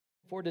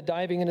forward to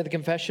diving into the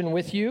confession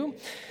with you,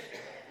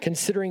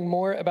 considering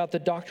more about the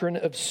doctrine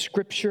of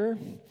Scripture.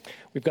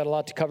 We've got a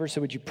lot to cover, so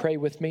would you pray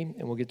with me,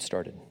 and we'll get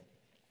started.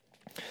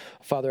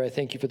 Father, I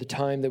thank you for the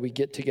time that we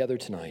get together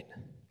tonight.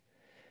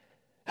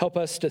 Help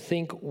us to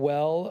think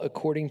well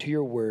according to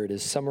your word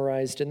as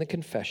summarized in the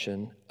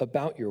confession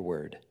about your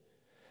word,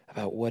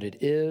 about what it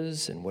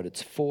is and what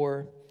it's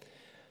for,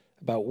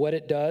 about what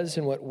it does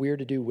and what we're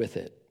to do with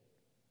it.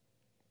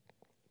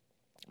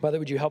 Father,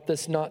 would you help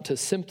this not to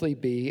simply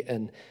be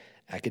an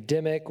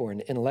academic or an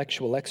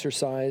intellectual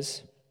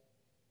exercise,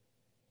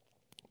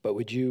 but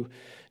would you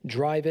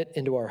drive it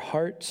into our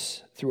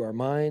hearts through our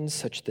minds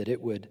such that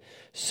it would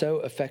so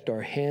affect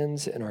our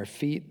hands and our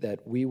feet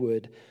that we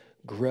would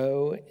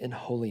grow in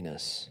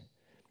holiness,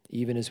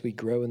 even as we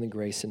grow in the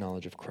grace and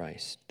knowledge of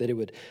Christ, that it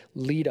would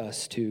lead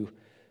us to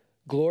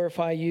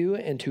glorify you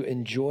and to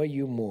enjoy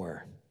you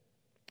more.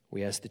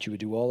 We ask that you would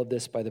do all of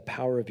this by the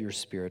power of your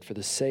Spirit for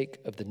the sake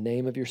of the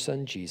name of your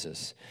Son,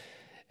 Jesus.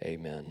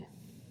 Amen.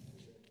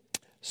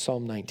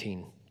 Psalm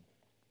 19.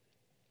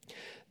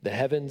 The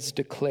heavens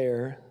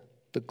declare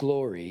the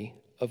glory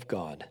of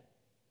God,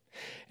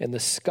 and the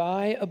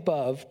sky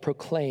above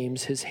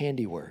proclaims his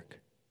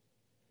handiwork.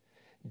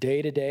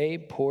 Day to day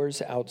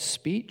pours out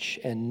speech,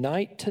 and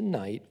night to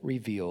night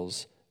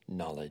reveals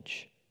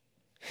knowledge.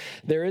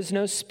 There is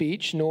no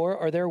speech, nor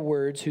are there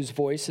words whose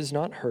voice is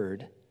not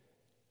heard.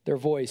 Their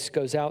voice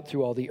goes out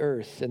through all the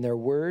earth, and their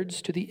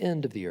words to the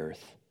end of the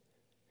earth.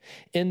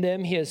 In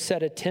them he has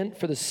set a tent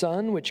for the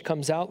sun, which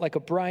comes out like a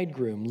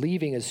bridegroom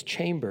leaving his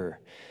chamber,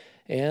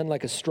 and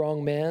like a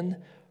strong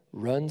man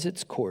runs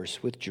its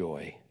course with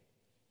joy.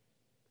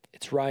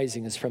 Its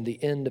rising is from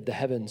the end of the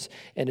heavens,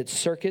 and its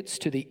circuits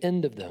to the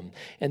end of them,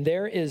 and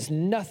there is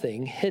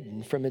nothing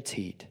hidden from its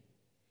heat.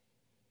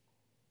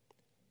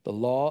 The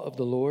law of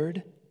the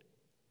Lord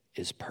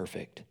is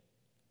perfect,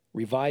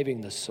 reviving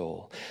the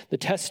soul. The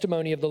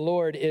testimony of the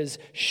Lord is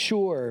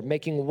sure,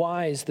 making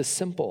wise the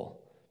simple.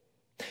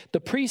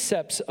 The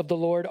precepts of the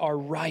Lord are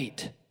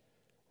right,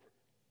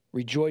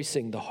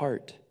 rejoicing the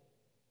heart.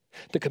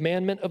 The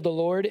commandment of the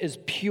Lord is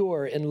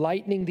pure,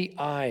 enlightening the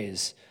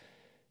eyes.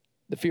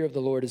 The fear of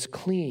the Lord is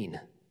clean,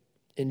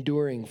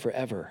 enduring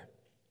forever.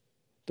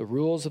 The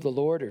rules of the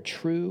Lord are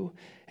true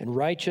and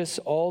righteous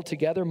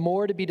altogether.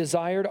 More to be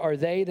desired are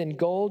they than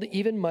gold,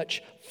 even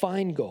much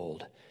fine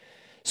gold.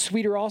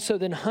 Sweeter also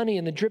than honey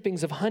and the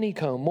drippings of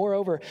honeycomb.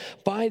 Moreover,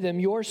 by them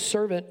your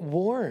servant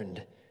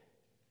warned.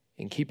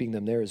 In keeping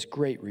them there is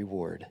great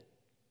reward.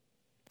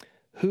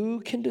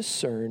 Who can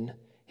discern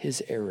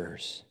his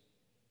errors?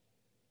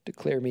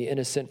 Declare me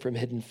innocent from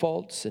hidden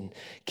faults, and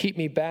keep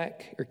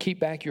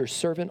back your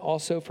servant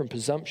also from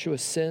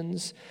presumptuous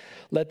sins.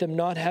 Let them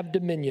not have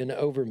dominion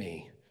over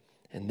me,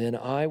 and then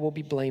I will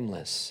be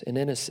blameless and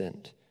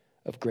innocent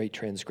of great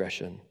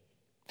transgression.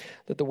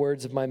 Let the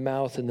words of my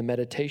mouth and the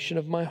meditation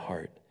of my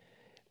heart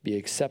be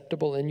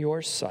acceptable in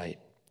your sight,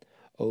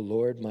 O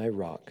Lord, my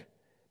rock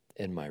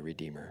and my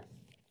redeemer.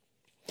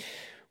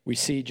 We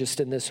see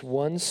just in this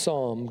one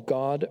psalm,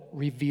 God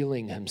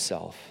revealing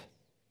himself.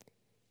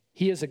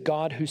 He is a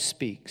God who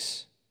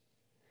speaks,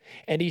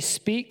 and he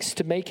speaks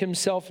to make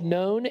himself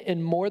known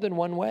in more than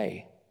one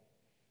way.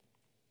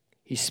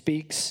 He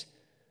speaks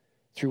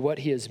through what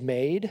he has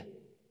made.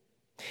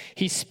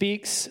 He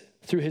speaks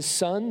through his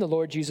Son, the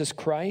Lord Jesus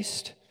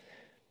Christ,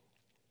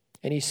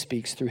 and he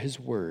speaks through his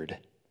word.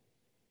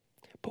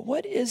 But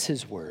what is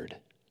his word?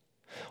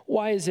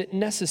 Why is it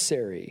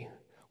necessary?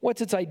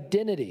 What's its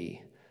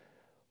identity?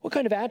 What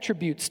kind of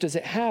attributes does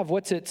it have?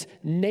 What's its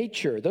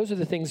nature? Those are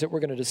the things that we're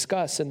going to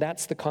discuss, and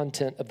that's the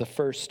content of the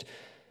first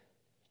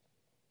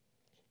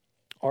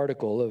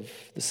article of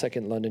the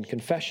Second London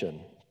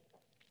Confession,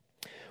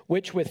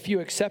 which, with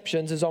few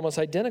exceptions, is almost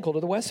identical to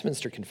the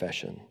Westminster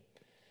Confession.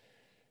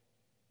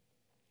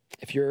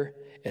 If you're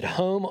at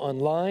home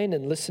online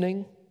and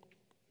listening,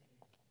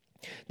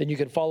 then you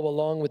can follow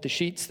along with the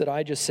sheets that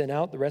I just sent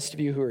out. The rest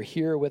of you who are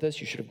here with us,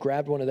 you should have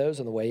grabbed one of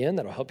those on the way in.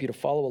 That'll help you to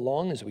follow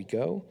along as we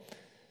go.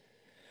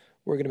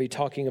 We're going to be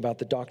talking about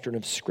the doctrine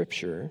of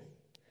Scripture.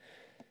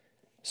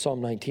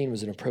 Psalm 19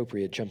 was an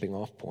appropriate jumping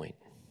off point.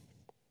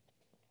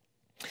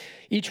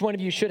 Each one of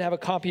you should have a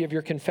copy of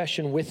your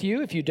confession with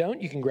you. If you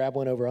don't, you can grab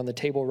one over on the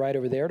table right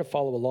over there to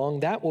follow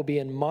along. That will be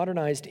in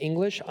modernized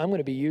English. I'm going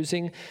to be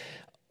using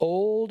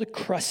old,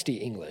 crusty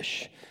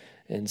English.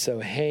 And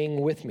so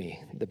hang with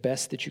me the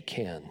best that you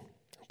can,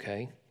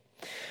 okay?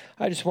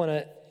 I just want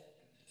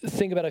to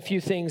think about a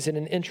few things in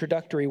an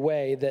introductory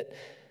way that,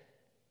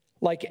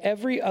 like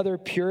every other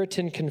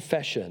Puritan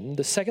confession,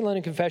 the Second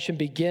London Confession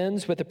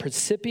begins with the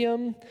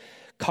principium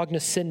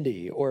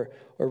cognoscendi, or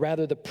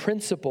rather the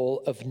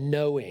principle of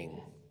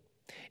knowing.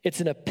 It's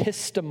an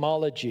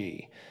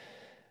epistemology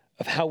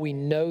of how we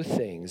know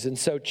things. And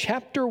so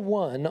chapter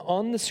 1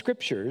 on the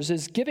Scriptures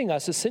is giving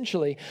us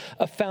essentially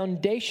a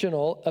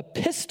foundational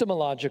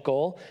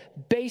epistemological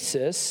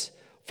basis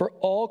for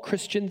all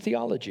Christian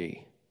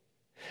theology.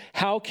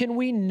 How can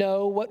we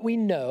know what we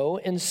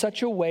know in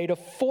such a way to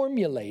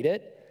formulate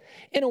it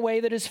in a way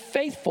that is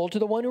faithful to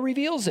the one who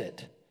reveals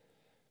it?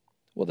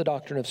 Well, the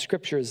doctrine of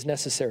Scripture is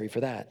necessary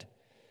for that.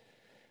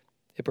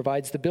 It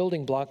provides the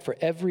building block for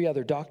every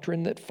other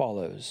doctrine that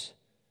follows,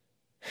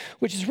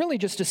 which is really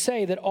just to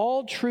say that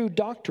all true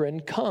doctrine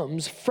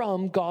comes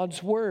from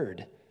God's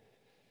Word.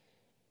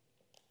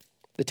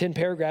 The 10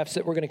 paragraphs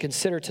that we're going to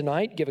consider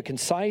tonight give a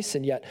concise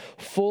and yet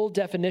full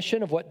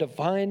definition of what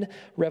divine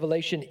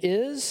revelation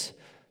is,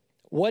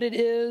 what it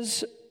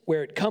is,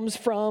 where it comes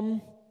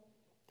from,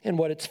 and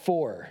what it's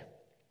for.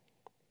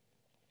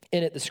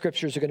 In it, the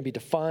Scriptures are going to be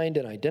defined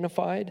and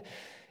identified.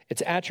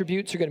 Its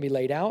attributes are going to be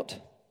laid out.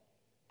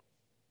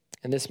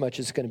 And this much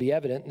is going to be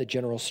evident in the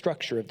general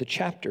structure of the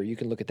chapter. You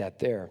can look at that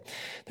there.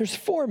 There's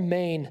 4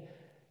 main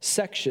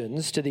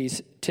sections to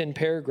these 10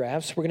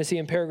 paragraphs. We're going to see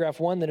in paragraph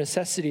 1 the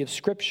necessity of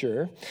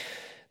Scripture.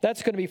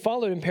 That's going to be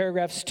followed in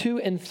paragraphs 2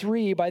 and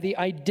 3 by the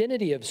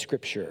identity of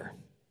Scripture.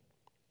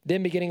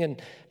 Then beginning in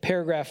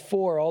paragraph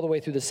 4 all the way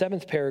through the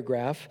 7th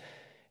paragraph,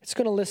 it's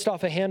going to list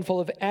off a handful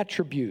of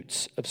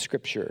attributes of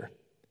Scripture.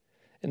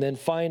 And then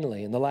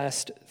finally, in the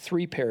last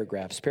 3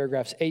 paragraphs,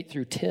 paragraphs 8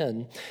 through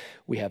 10,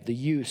 we have the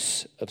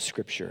use of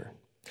Scripture.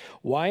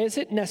 Why is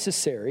it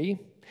necessary?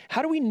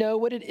 How do we know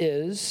what it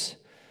is?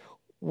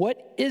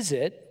 What is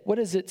it? What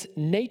is its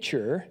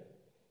nature?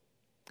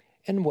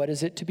 And what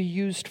is it to be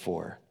used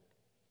for?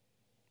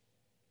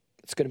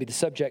 It's going to be the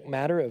subject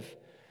matter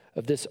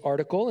of this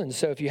article. And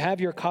so if you have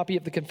your copy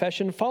of the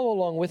confession, follow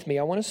along with me.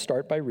 I want to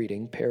start by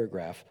reading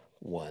paragraph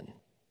 1.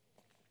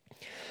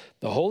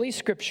 The Holy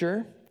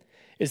Scripture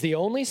is the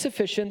only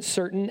sufficient,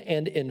 certain,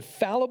 and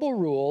infallible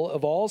rule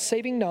of all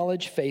saving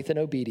knowledge, faith, and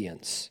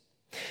obedience.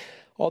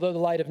 Although the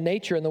light of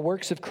nature and the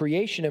works of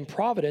creation and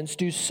providence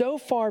do so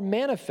far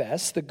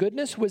manifest the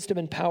goodness, wisdom,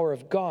 and power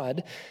of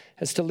God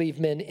as to leave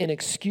men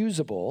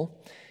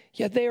inexcusable,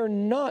 yet they are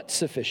not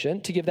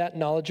sufficient to give that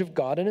knowledge of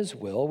God and His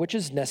will, which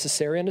is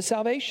necessary unto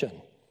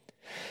salvation.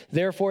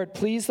 Therefore it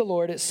pleased the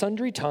Lord at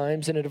sundry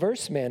times and in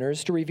diverse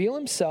manners to reveal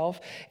Himself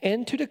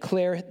and to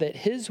declare that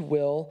His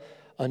will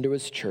unto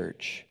His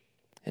church.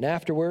 And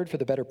afterward, for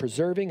the better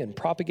preserving and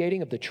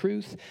propagating of the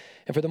truth,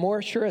 and for the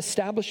more sure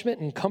establishment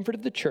and comfort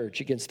of the church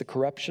against the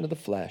corruption of the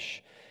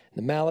flesh, and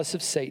the malice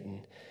of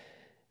Satan,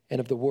 and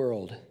of the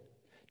world,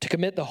 to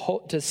commit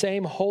the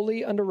same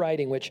holy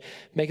underwriting, which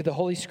maketh the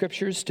Holy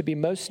Scriptures to be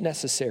most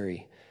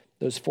necessary,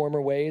 those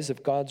former ways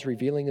of God's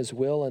revealing His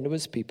will unto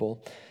His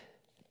people,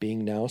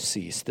 being now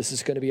ceased. This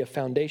is going to be a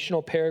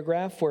foundational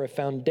paragraph for a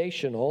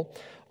foundational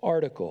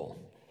article.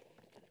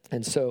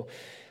 And so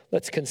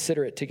let's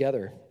consider it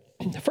together.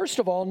 First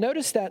of all,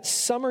 notice that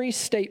summary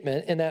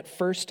statement in that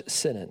first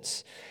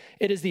sentence.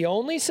 It is the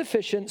only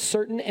sufficient,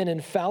 certain, and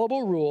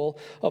infallible rule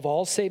of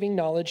all saving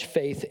knowledge,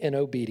 faith, and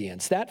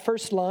obedience. That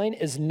first line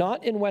is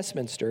not in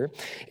Westminster,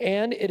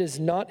 and it is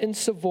not in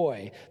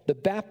Savoy. The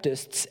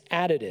Baptists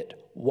added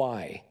it.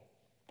 Why?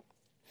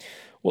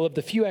 Well, of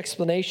the few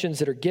explanations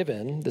that are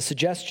given, the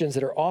suggestions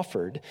that are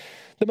offered,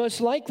 the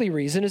most likely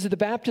reason is that the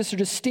Baptists are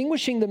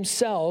distinguishing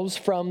themselves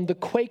from the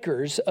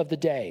Quakers of the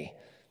day.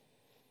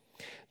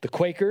 The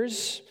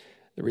Quakers,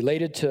 they're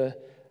related to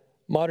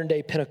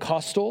modern-day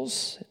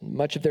Pentecostals,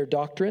 much of their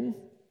doctrine,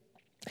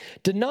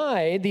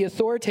 deny the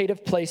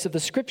authoritative place of the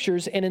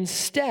Scriptures and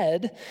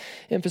instead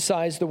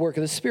emphasize the work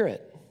of the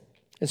Spirit.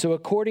 And so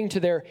according to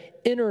their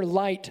inner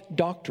light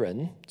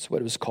doctrine, that's what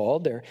it was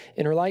called, their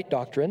inner light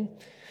doctrine,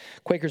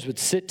 Quakers would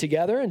sit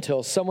together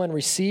until someone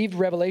received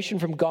revelation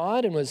from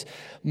God and was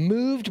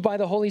moved by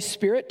the Holy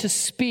Spirit to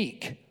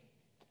speak.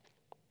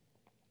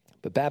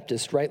 But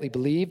Baptists rightly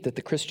believed that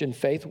the Christian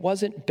faith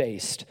wasn't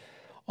based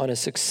on a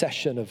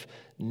succession of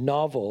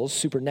novel,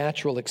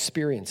 supernatural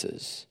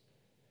experiences.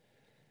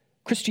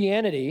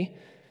 Christianity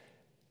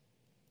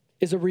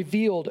is a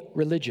revealed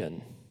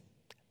religion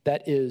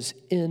that is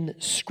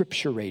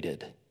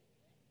inscripturated.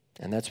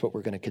 And that's what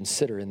we're going to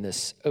consider in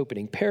this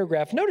opening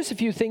paragraph. Notice a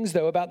few things,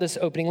 though, about this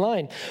opening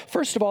line.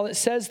 First of all, it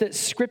says that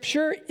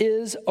Scripture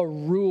is a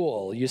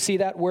rule. You see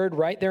that word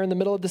right there in the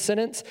middle of the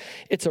sentence?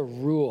 It's a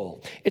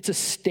rule. It's a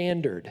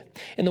standard.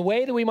 In the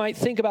way that we might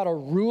think about a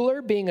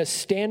ruler being a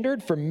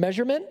standard for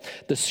measurement,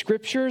 the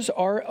Scriptures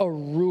are a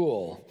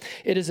rule.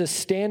 It is a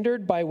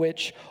standard by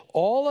which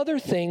all other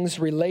things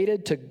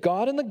related to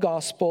God and the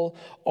gospel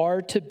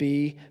are to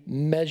be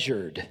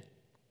measured.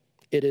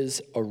 It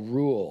is a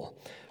rule,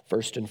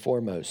 first and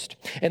foremost.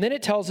 And then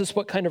it tells us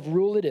what kind of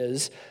rule it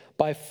is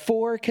by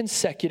 4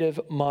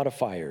 consecutive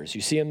modifiers. You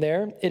see them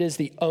there? It is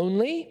the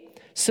only,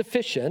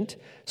 sufficient,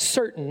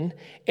 certain,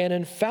 and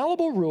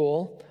infallible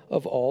rule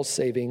of all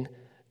saving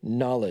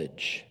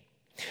knowledge.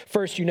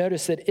 First, you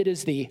notice that it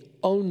is the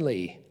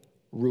only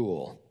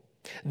rule.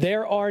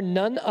 There are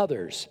none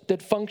others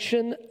that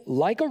function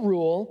like a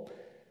rule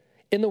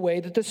in the way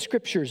that the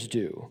Scriptures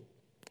do.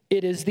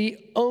 It is the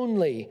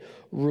only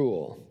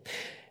rule.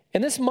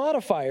 And this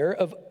modifier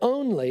of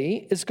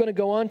only is going to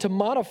go on to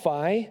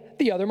modify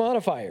the other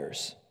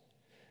modifiers.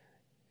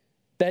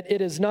 That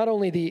it is not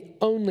only the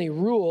only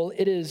rule,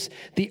 it is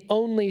the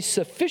only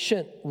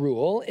sufficient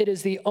rule, it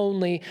is the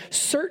only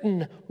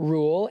certain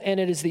rule, and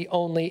it is the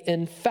only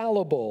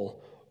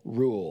infallible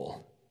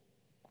rule.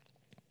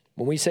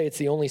 When we say it's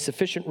the only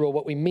sufficient rule,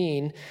 what we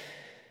mean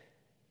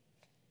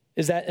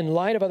is that in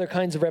light of other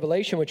kinds of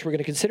revelation, which we're going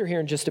to consider here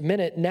in just a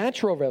minute,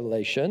 natural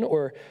revelation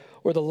or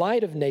the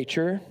light of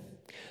nature,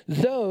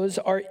 those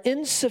are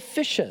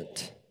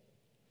insufficient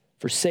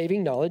for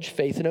saving knowledge,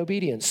 faith, and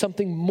obedience.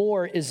 Something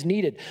more is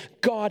needed.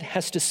 God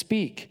has to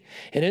speak.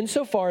 And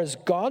insofar as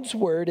God's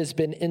word has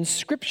been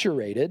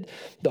inscripturated,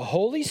 the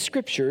Holy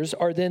Scriptures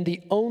are then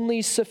the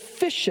only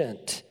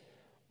sufficient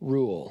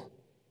rule.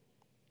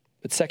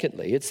 But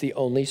secondly, it's the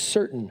only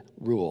certain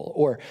rule,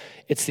 or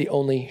it's the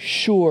only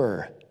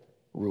sure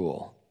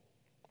rule.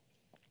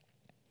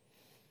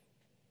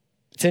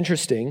 It's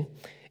interesting,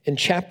 in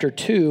chapter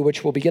 2,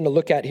 which we'll begin to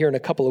look at here in a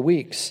couple of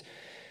weeks,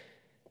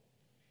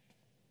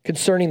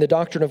 concerning the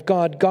doctrine of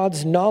God,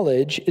 God's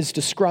knowledge is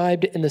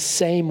described in the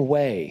same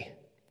way.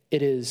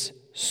 It is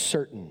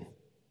certain.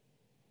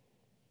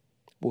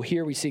 Well,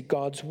 here we see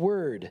God's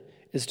word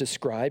is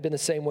described in the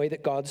same way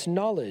that God's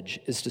knowledge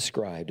is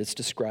described. It's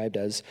described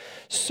as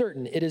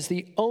certain. It is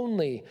the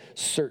only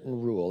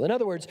certain rule. In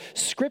other words,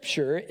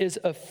 Scripture is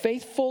a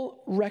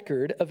faithful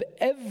record of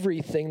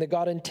everything that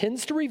God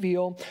intends to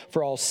reveal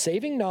for all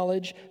saving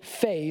knowledge,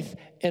 faith,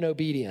 and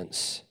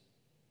obedience.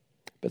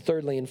 But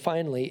thirdly and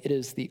finally, it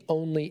is the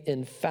only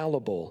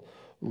infallible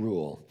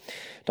rule.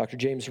 Dr.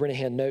 James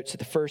Renihan notes that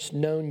the first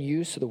known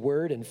use of the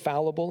word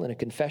infallible in a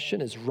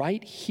confession is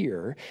right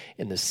here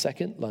in the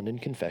Second London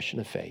Confession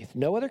of Faith.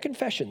 No other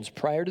confessions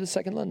prior to the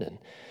Second London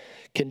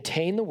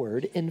contain the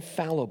word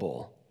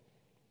infallible.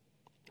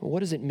 What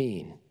does it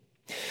mean?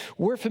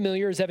 We're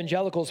familiar as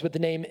evangelicals with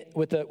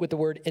the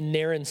word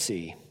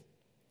inerrancy.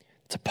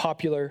 It's a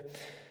popular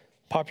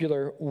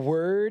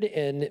word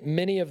in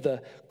many of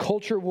the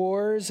culture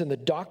wars and the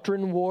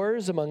doctrine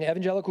wars among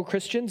evangelical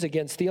Christians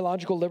against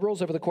theological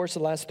liberals over the course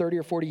of the last 30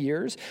 or 40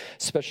 years,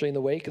 especially in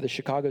the wake of the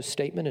Chicago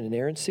Statement and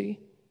inerrancy.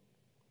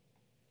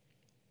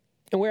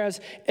 And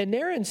whereas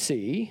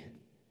inerrancy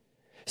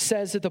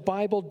says that the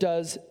Bible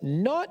does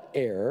not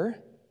err,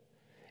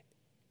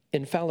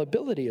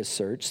 infallibility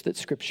asserts that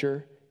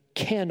Scripture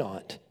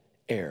cannot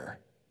err.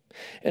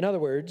 In other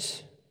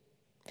words,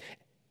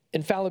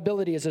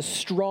 infallibility is a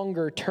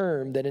stronger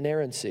term than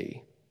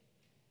inerrancy.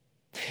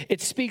 It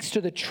speaks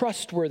to the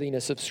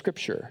trustworthiness of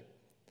Scripture.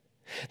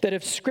 That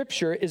if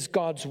Scripture is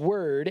God's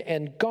word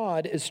and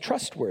God is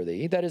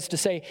trustworthy, that is to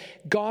say,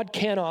 God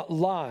cannot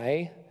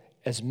lie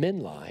as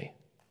men lie,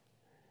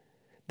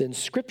 then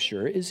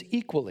Scripture is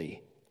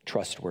equally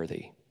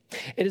trustworthy.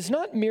 It is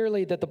not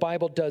merely that the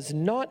Bible does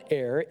not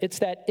err, it's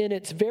that in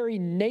its very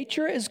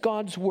nature as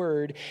God's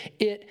word,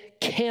 it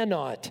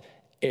cannot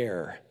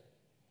err.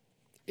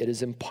 It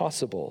is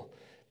impossible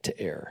to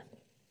err.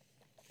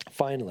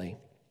 Finally,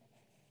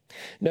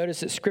 notice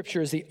that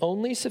Scripture is the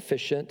only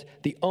sufficient,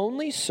 the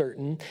only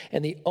certain,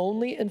 and the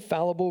only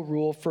infallible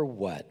rule for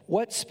what?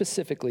 What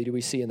specifically do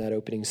we see in that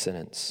opening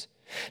sentence?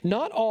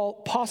 Not all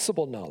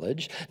possible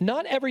knowledge,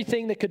 not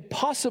everything that could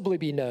possibly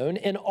be known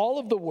in all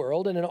of the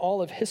world and in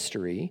all of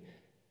history,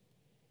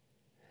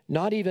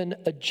 not even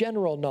a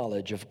general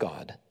knowledge of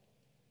God.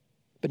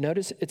 But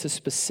notice it's a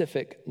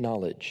specific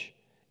knowledge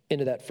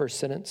into that first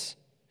sentence.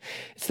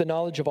 It's the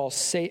knowledge of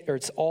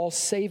it's all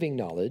saving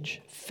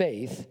knowledge,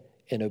 faith,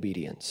 and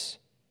obedience.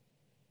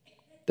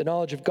 The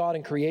knowledge of God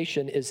and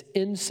creation is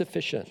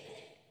insufficient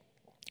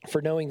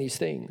for knowing these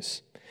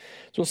things.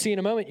 So we'll see in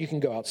a moment, you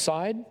can go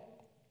outside.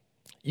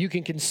 You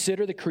can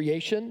consider the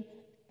creation,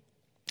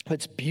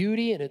 its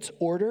beauty and its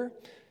order.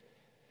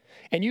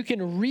 And you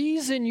can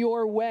reason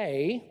your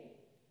way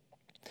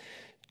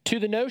to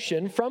the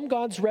notion from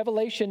God's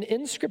revelation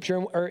in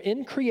Scripture or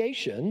in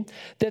creation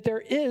that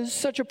there is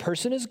such a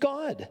person as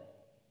God,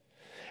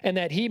 and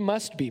that he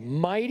must be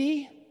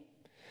mighty,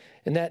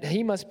 and that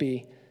he must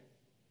be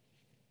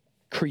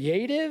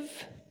creative.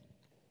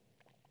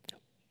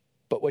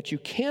 But what you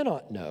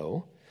cannot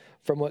know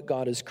from what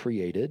God has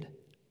created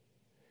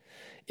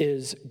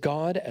is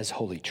God as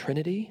Holy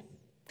Trinity,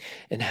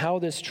 and how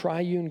this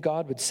triune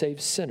God would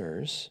save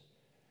sinners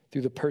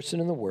through the person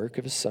and the work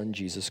of his Son,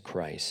 Jesus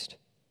Christ.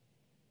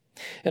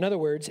 In other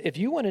words, if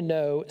you want to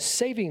know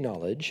saving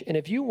knowledge, and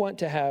if you want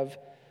to have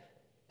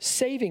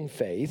saving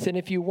faith, and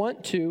if you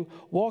want to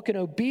walk in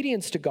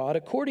obedience to God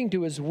according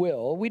to his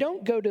will, we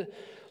don't go to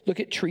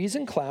look at trees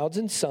and clouds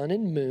and sun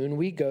and moon.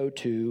 We go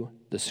to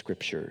the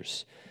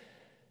Scriptures.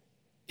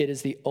 It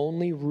is the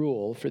only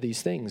rule for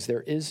these things.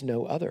 There is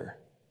no other.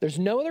 There's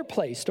no other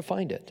place to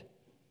find it.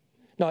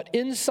 Not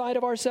inside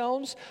of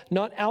ourselves,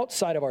 not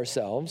outside of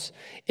ourselves.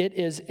 It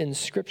is in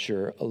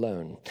Scripture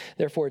alone.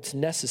 Therefore, it's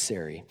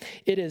necessary.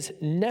 It is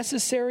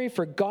necessary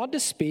for God to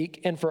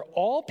speak and for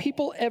all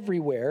people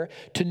everywhere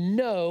to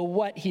know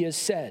what he has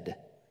said.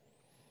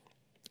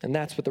 And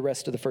that's what the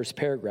rest of the first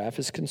paragraph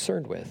is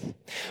concerned with.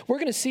 We're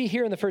going to see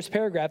here in the first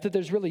paragraph that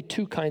there's really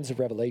two kinds of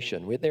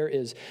revelation. There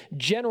is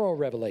general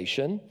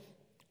revelation,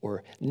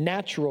 or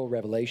natural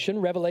revelation,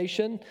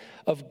 revelation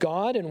of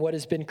God and what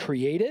has been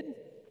created.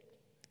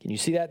 Can you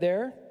see that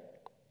there?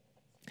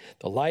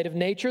 The light of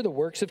nature, the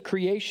works of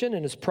creation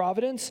and his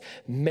providence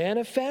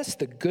manifest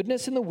the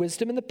goodness and the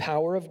wisdom and the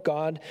power of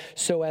God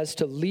so as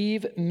to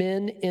leave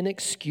men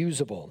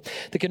inexcusable.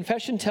 The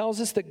confession tells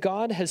us that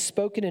God has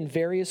spoken in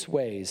various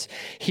ways,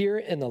 here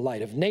in the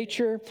light of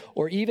nature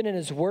or even in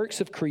his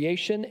works of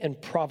creation and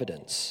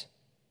providence.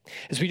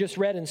 As we just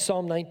read in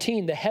Psalm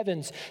 19, the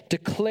heavens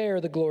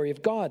declare the glory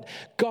of God.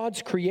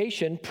 God's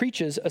creation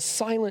preaches a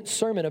silent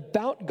sermon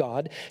about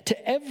God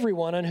to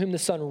everyone on whom the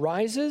sun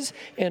rises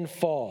and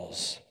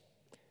falls.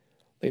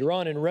 Later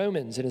on in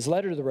Romans, in his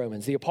letter to the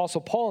Romans, the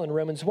Apostle Paul in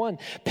Romans 1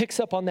 picks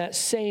up on that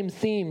same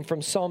theme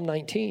from Psalm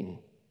 19.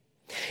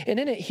 And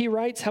in it, he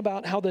writes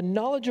about how the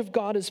knowledge of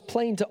God is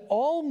plain to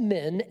all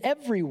men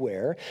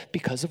everywhere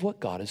because of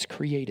what God has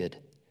created.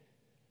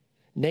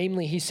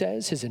 Namely, he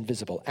says, his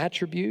invisible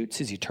attributes,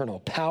 his eternal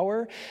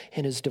power,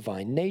 and his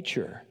divine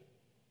nature.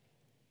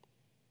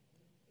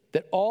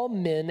 That all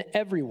men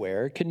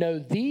everywhere can know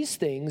these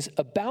things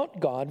about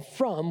God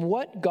from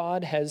what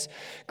God has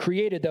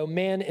created, though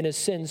man in his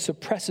sin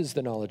suppresses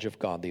the knowledge of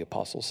God, the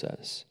apostle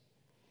says.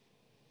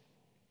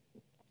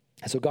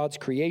 So God's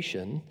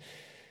creation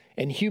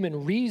and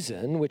human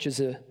reason, which is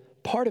a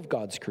part of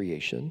God's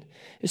creation,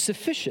 is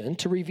sufficient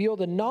to reveal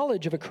the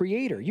knowledge of a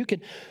creator. You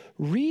can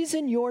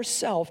reason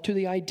yourself to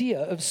the idea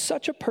of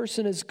such a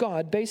person as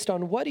God based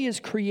on what he has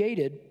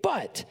created,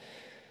 but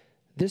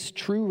this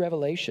true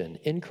revelation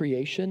in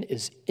creation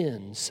is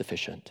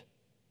insufficient.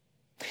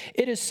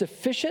 It is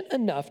sufficient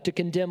enough to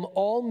condemn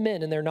all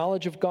men in their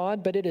knowledge of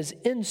God, but it is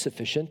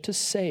insufficient to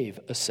save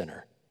a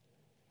sinner.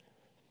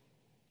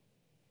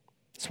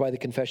 That's why the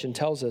confession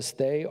tells us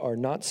they are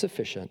not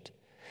sufficient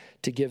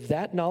to give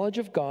that knowledge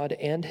of God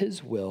and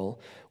his will,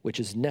 which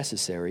is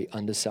necessary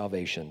unto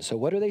salvation. So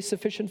what are they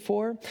sufficient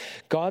for?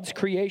 God's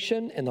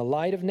creation and the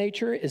light of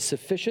nature is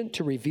sufficient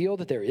to reveal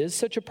that there is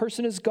such a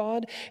person as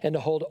God and to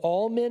hold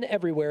all men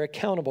everywhere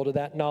accountable to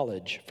that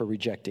knowledge for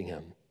rejecting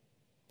him.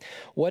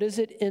 What is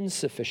it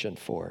insufficient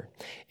for?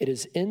 It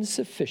is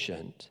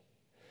insufficient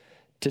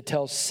to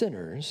tell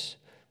sinners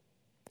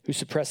who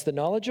suppress the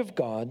knowledge of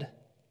God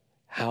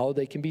how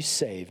they can be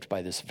saved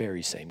by this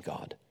very same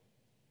God.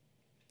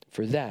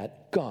 For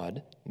that,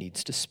 God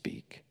needs to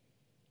speak.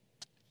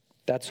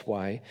 That's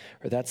why,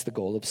 or that's the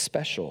goal of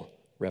special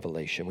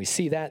revelation. We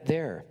see that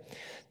there.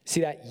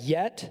 See that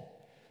yet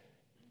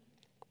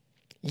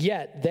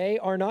they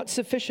are not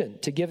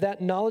sufficient to give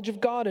that knowledge of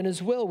God and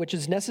his will, which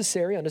is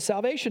necessary unto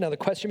salvation. Now the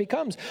question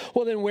becomes,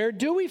 well then where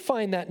do we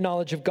find that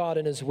knowledge of God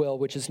and his will,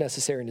 which is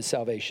necessary unto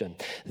salvation?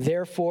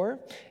 Therefore,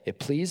 it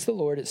pleased the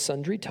Lord at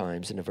sundry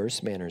times in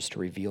diverse manners to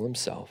reveal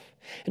himself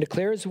and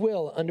declare his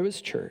will unto his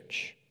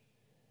church,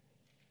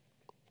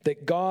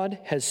 that God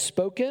has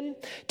spoken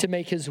to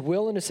make his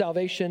will unto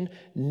salvation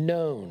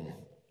known.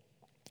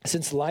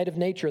 Since the light of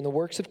nature and the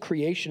works of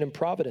creation and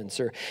providence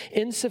are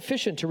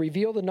insufficient to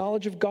reveal the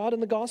knowledge of God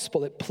in the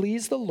gospel, it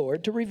pleased the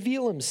Lord to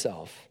reveal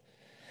himself.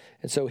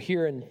 And so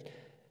here in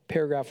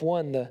paragraph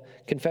 1, the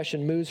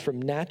confession moves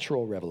from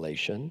natural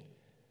revelation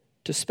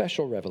to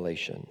special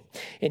revelation.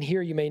 And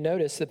here you may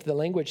notice that the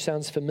language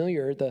sounds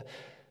familiar. The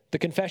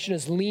confession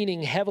is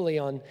leaning heavily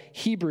on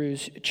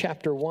Hebrews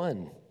chapter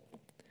 1.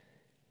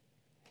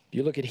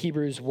 You look at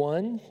Hebrews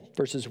 1,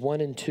 verses 1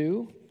 and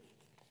 2,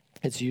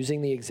 it's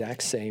using the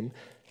exact same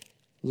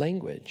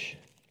language.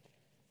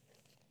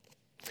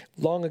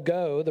 Long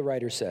ago, the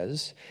writer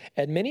says,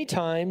 at many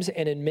times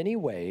and in many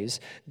ways,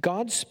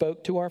 God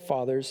spoke to our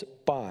fathers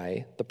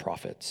by the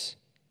prophets.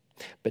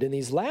 But in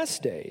these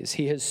last days,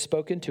 he has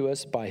spoken to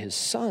us by his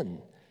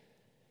Son.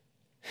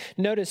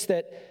 Notice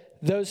that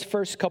those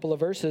first couple of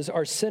verses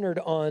are centered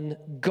on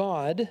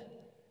God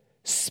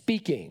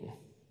speaking.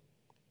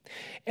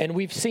 And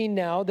we've seen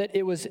now that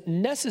it was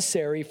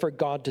necessary for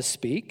God to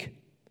speak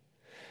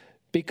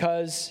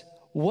because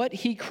what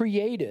he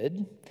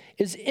created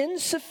is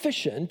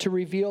insufficient to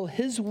reveal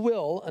his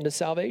will unto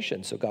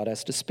salvation. So God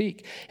has to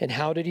speak. And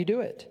how did he do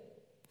it?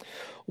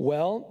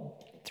 Well,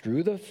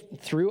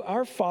 through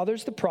our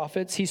fathers, the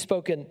prophets, he's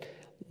spoken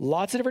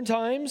lots of different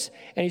times,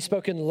 and he's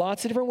spoken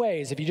lots of different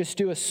ways. If you just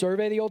do a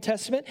survey of the Old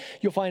Testament,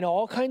 you'll find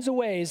all kinds of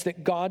ways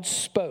that God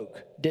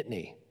spoke, didn't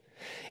he?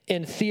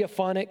 In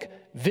theophanic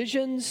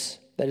visions,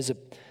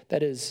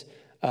 that is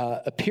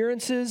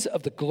appearances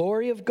of the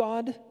glory of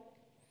God,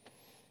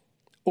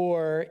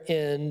 or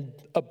in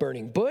a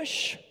burning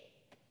bush,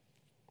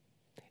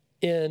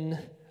 in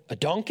a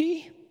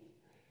donkey,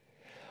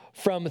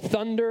 from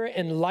thunder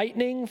and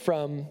lightning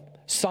from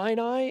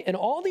Sinai, in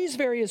all these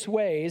various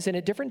ways, and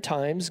at different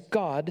times,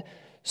 God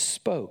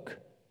spoke.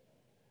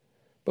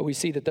 But we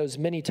see that those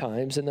many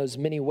times and those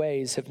many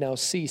ways have now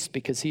ceased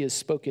because he has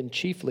spoken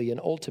chiefly and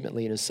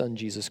ultimately in his Son,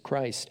 Jesus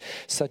Christ,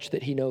 such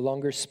that he no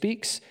longer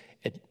speaks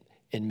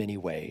in many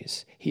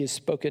ways. He has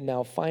spoken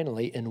now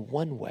finally in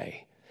one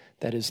way,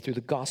 that is through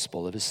the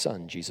gospel of his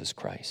Son, Jesus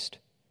Christ.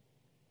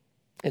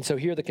 And so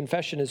here the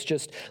confession is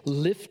just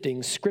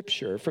lifting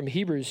Scripture from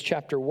Hebrews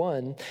chapter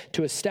 1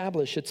 to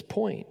establish its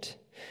point.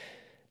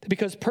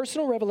 Because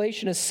personal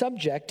revelation is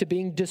subject to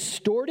being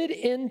distorted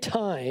in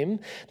time,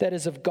 that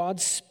is, of God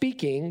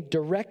speaking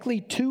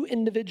directly to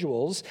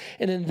individuals,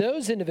 and then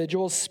those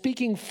individuals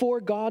speaking for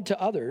God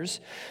to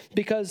others,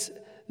 because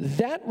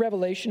that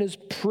revelation is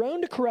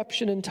prone to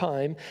corruption in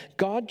time.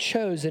 God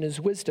chose in his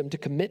wisdom to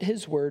commit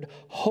his word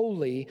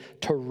wholly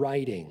to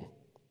writing,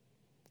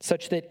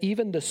 such that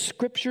even the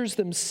scriptures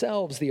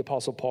themselves, the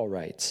Apostle Paul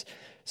writes,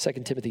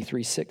 2 Timothy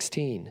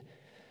 3:16,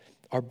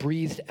 are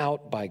breathed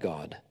out by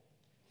God.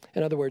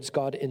 In other words,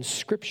 God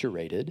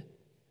inscripturated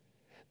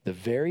the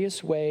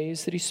various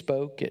ways that he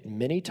spoke at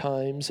many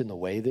times in the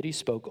way that he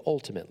spoke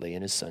ultimately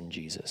in his son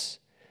Jesus.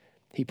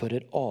 He put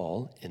it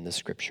all in the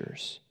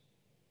scriptures.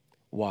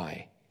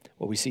 Why?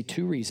 Well, we see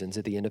two reasons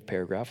at the end of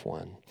paragraph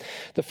 1.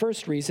 The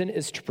first reason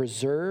is to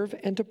preserve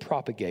and to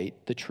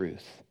propagate the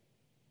truth.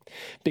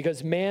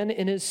 Because man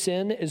in his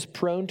sin is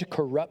prone to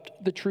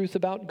corrupt the truth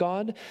about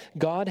God,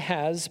 God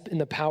has, in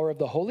the power of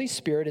the Holy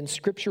Spirit,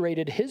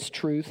 inscripturated his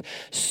truth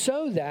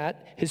so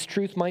that his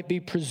truth might be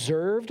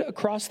preserved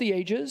across the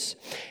ages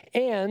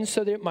and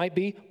so that it might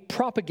be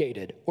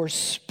propagated or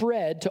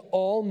spread to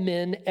all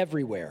men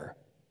everywhere.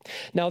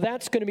 Now,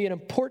 that's going to be an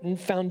important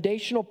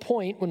foundational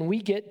point when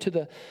we get to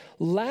the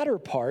latter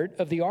part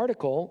of the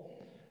article,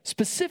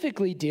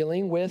 specifically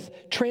dealing with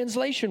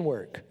translation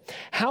work.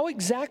 How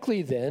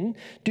exactly then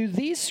do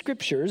these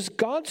scriptures,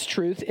 God's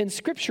truth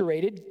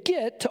inscripturated,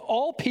 get to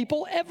all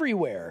people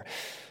everywhere?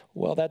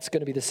 Well, that's going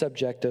to be the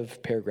subject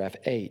of paragraph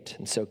 8.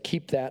 And so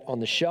keep that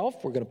on the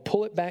shelf. We're going to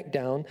pull it back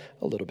down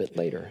a little bit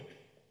later.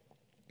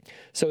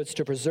 So it's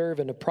to preserve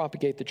and to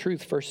propagate the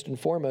truth first and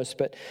foremost.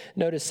 But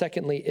notice,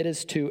 secondly, it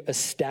is to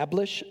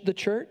establish the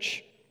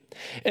church.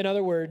 In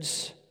other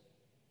words,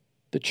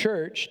 the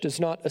church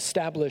does not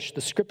establish the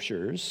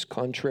scriptures,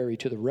 contrary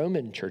to the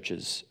Roman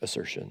church's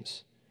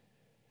assertions.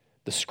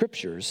 The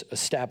scriptures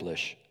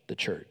establish the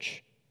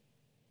church.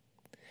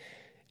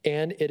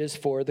 And it is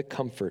for the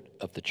comfort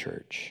of the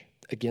church.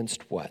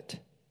 Against what?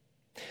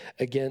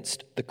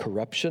 Against the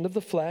corruption of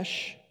the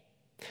flesh,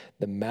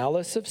 the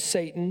malice of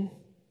Satan,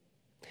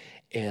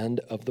 and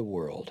of the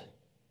world.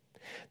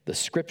 The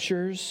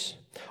scriptures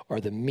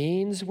are the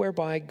means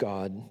whereby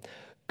God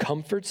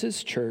comforts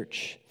his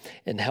church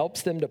and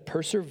helps them to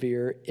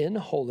persevere in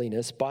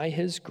holiness by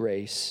his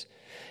grace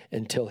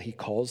until he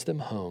calls them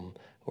home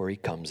or he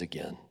comes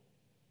again.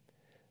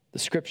 The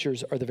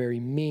scriptures are the very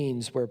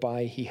means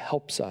whereby he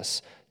helps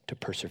us to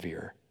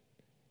persevere,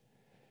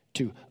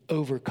 to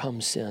overcome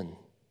sin,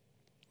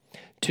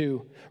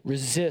 to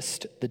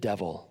resist the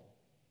devil,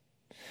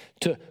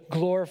 to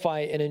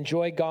glorify and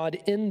enjoy God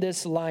in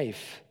this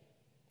life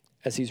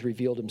as he's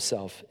revealed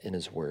himself in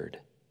his word.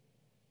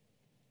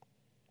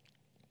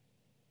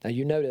 Now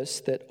you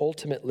notice that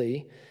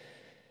ultimately,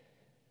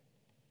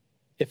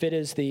 if it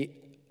is the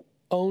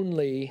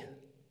only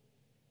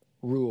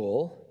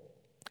rule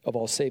of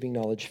all saving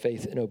knowledge,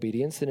 faith, and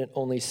obedience, then it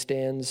only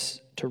stands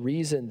to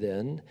reason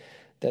then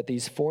that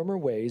these former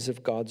ways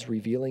of God's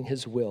revealing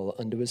his will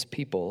unto his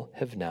people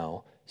have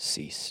now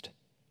ceased.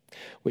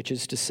 Which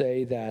is to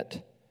say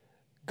that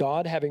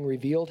God, having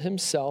revealed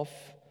himself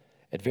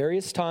at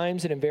various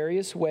times and in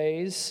various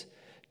ways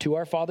to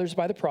our fathers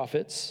by the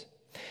prophets,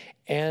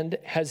 and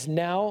has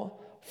now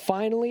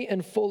finally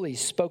and fully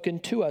spoken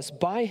to us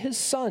by his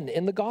Son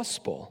in the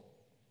gospel,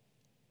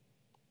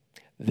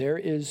 there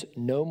is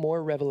no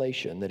more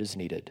revelation that is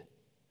needed.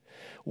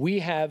 We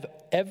have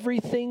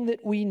everything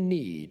that we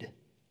need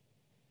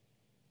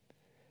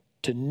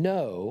to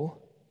know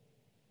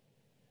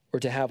or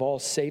to have all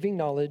saving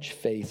knowledge,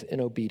 faith, and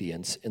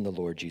obedience in the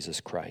Lord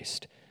Jesus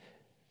Christ.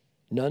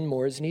 None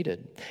more is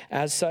needed.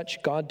 As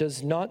such, God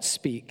does not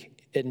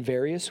speak in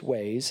various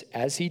ways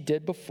as he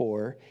did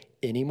before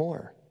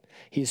anymore.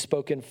 He's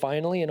spoken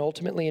finally and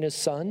ultimately in his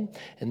Son,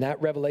 and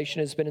that revelation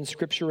has been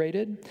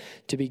inscripturated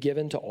to be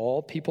given to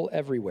all people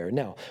everywhere.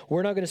 Now,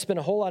 we're not going to spend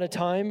a whole lot of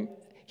time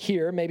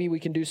here. Maybe we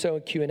can do so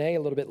in Q&A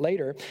a little bit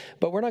later,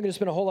 but we're not going to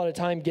spend a whole lot of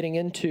time getting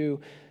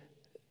into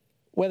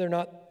whether or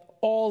not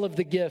all of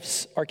the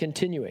gifts are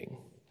continuing.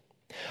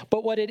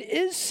 But what it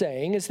is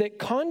saying is that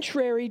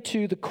contrary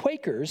to the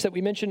Quakers that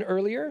we mentioned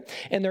earlier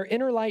and their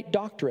inner light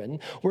doctrine,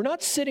 we're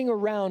not sitting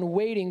around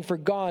waiting for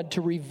God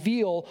to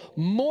reveal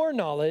more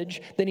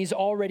knowledge than he's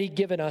already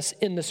given us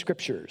in the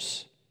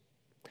scriptures.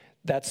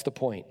 That's the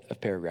point of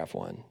paragraph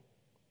 1.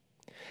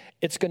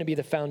 It's going to be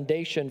the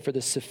foundation for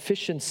the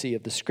sufficiency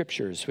of the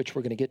scriptures, which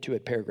we're going to get to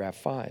at paragraph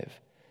 5.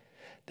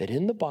 That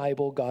in the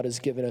Bible, God has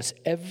given us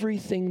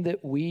everything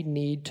that we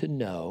need to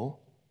know,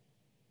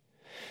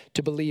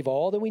 to believe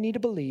all that we need to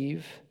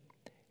believe,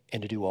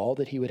 and to do all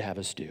that he would have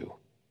us do.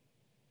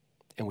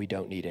 And we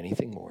don't need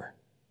anything more.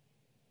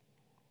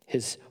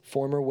 His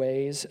former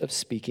ways of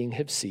speaking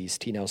have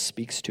ceased. He now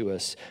speaks to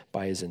us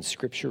by his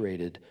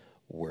inscripturated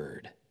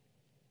word.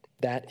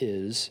 That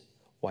is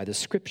why the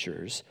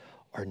scriptures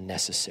are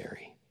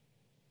necessary.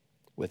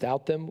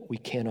 Without them, we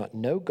cannot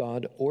know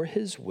God or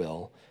his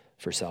will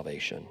for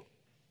salvation.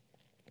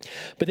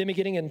 But then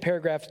beginning in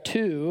paragraph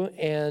 2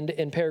 and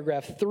in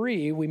paragraph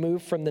 3, we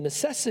move from the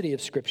necessity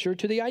of Scripture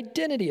to the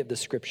identity of the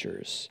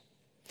Scriptures.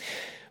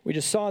 We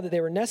just saw that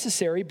they were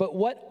necessary, but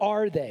what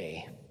are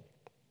they?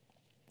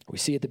 We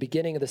see at the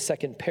beginning of the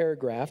second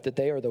paragraph that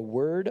they are the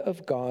Word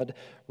of God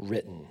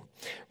written.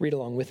 Read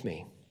along with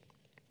me.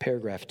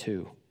 Paragraph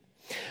 2.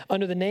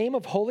 Under the name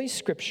of Holy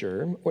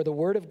Scripture, or the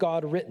Word of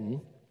God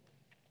written,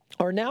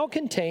 are now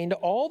contained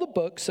all the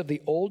books of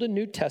the Old and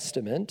New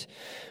Testament,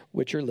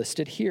 which are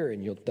listed here,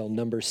 and they'll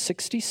number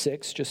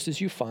 66, just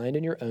as you find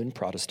in your own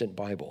Protestant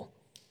Bible.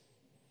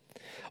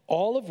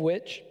 All of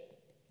which,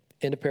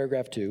 into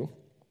paragraph 2,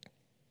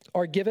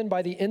 are given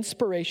by the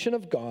inspiration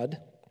of God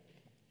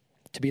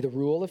to be the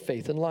rule of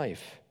faith and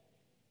life.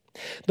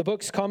 The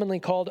books commonly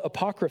called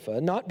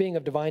Apocrypha, not being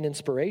of divine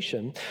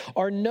inspiration,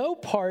 are no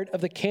part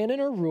of the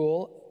canon or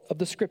rule of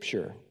the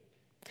Scripture,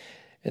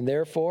 and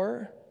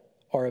therefore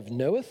are of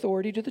no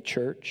authority to the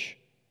church,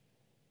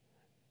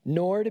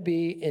 nor to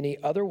be any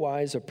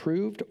otherwise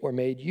approved or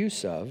made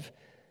use of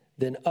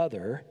than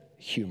other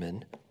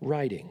human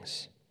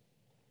writings.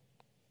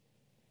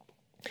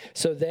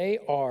 So they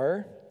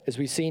are, as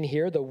we've seen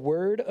here, the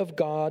Word of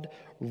God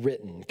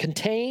written,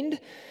 contained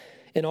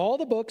in all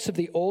the books of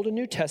the Old and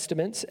New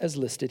Testaments as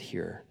listed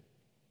here.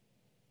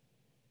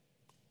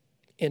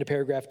 In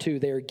paragraph 2,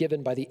 they are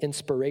given by the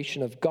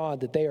inspiration of God,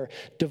 that they are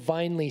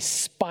divinely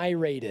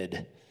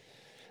spirated.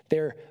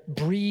 They're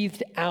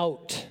breathed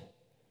out.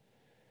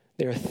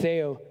 They're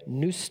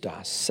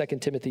theopneustos. 2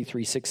 Timothy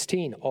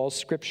 3:16. All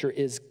Scripture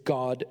is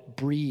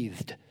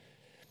God-breathed.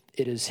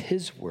 It is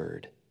His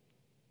word.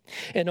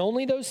 And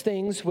only those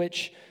things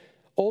which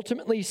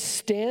ultimately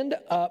stand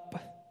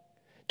up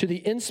to the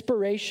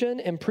inspiration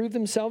and prove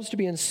themselves to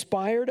be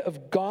inspired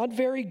of God,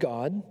 very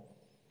God,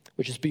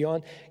 which is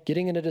beyond,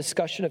 getting into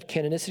discussion of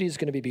canonicity is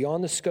going to be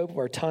beyond the scope of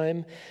our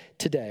time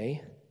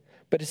today.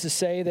 But it's to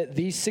say that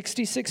these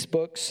 66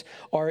 books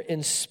are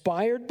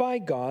inspired by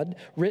God,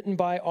 written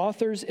by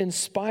authors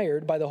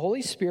inspired by the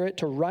Holy Spirit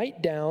to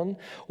write down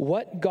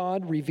what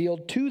God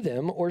revealed to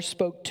them or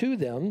spoke to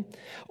them,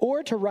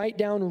 or to write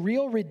down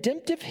real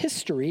redemptive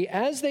history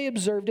as they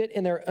observed it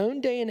in their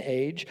own day and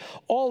age.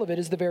 All of it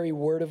is the very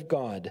Word of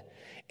God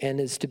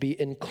and is to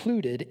be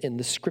included in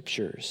the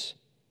Scriptures.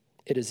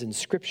 It is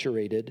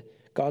inscripturated,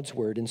 God's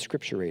Word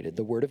inscripturated,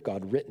 the Word of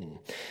God written.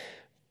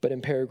 But in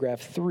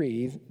paragraph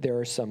 3, there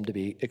are some to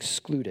be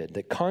excluded.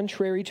 That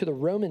contrary to the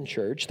Roman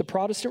Church, the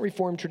Protestant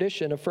Reformed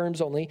tradition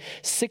affirms only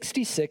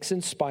 66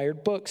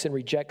 inspired books and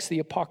rejects the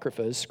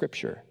Apocrypha as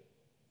Scripture.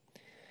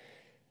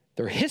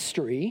 Their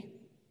history,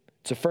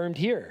 it's affirmed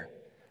here,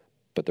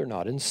 but they're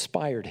not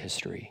inspired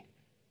history.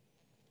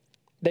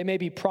 They may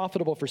be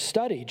profitable for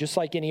study, just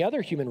like any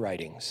other human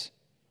writings,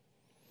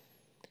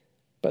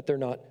 but they're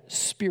not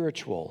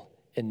spiritual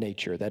in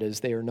nature. That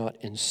is, they are not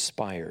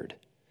inspired.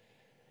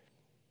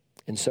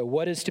 And so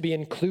what is to be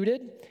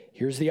included?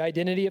 Here's the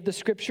identity of the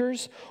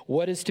Scriptures.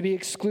 What is to be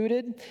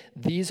excluded?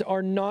 These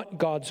are not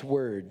God's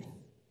word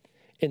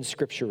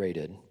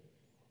inscripturated.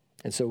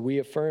 And so we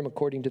affirm,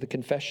 according to the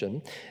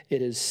confession,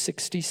 it is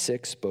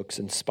 66 books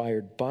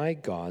inspired by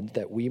God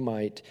that we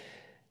might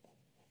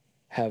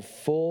have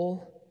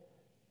full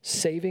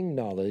saving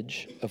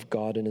knowledge of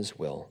God and His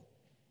will.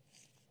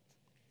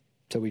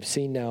 So we've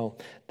seen now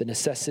the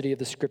necessity of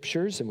the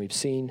Scriptures, and we've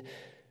seen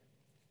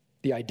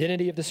the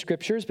identity of the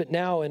Scriptures, but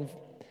now in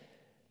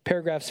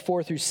paragraphs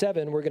 4 through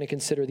 7, we're going to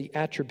consider the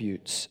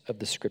attributes of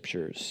the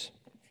Scriptures.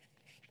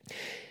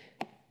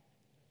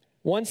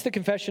 Once the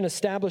confession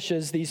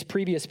establishes these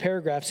previous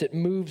paragraphs, it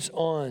moves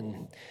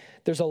on.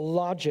 There's a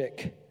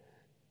logic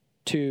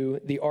to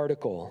the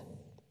article.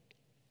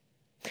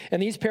 And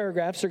these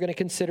paragraphs are going to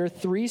consider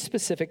 3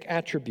 specific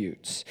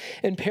attributes.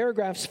 In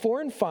paragraphs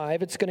 4 and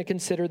 5, it's going to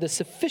consider the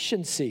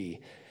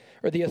sufficiency,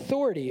 or the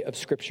authority of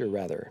Scripture,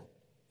 rather.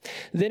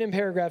 Then in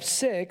paragraph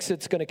 6,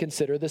 it's going to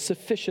consider the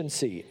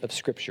sufficiency of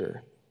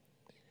Scripture.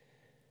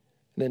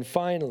 Then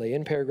finally,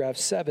 in paragraph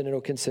 7, it'll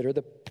consider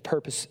the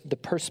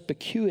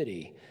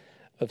perspicuity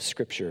of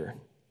Scripture.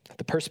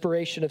 The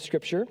perspiration of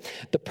Scripture,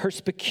 the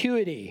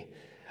perspicuity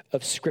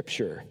of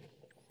Scripture,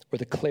 or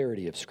the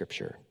clarity of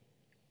Scripture.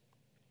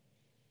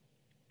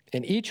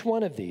 And each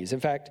one of these, in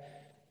fact,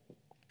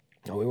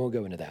 no, we won't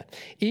go into that.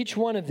 Each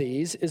one of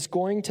these is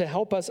going to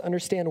help us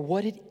understand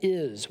what it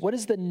is. What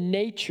is the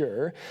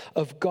nature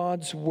of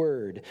God's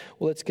word?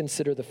 Well, let's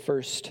consider the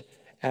first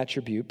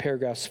attribute,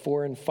 paragraphs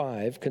 4 and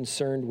 5,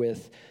 concerned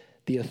with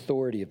the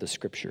authority of the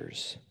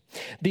Scriptures.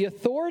 The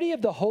authority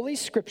of the Holy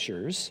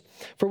Scriptures,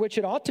 for which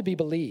it ought to be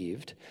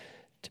believed,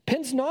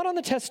 depends not on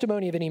the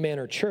testimony of any man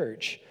or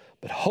church,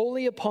 but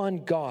wholly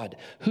upon God,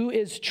 who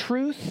is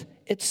truth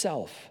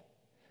itself,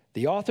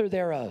 the author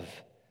thereof.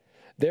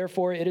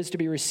 Therefore, it is to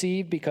be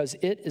received because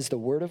it is the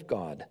word of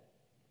God.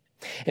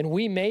 And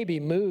we may be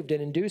moved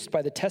and induced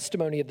by the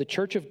testimony of the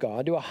church of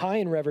God to a high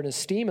and reverent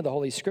esteem of the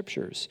Holy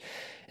Scriptures,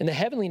 and the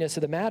heavenliness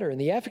of the matter, and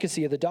the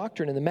efficacy of the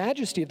doctrine, and the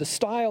majesty of the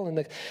style, and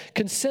the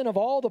consent of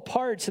all the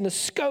parts, and the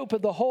scope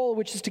of the whole,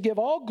 which is to give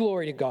all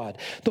glory to God.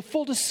 The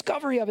full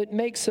discovery of it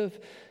makes of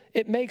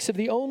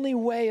the only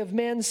way of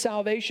man's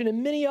salvation,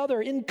 and many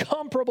other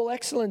incomparable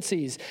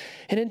excellencies,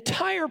 and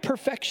entire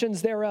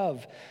perfections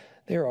thereof,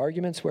 They are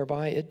arguments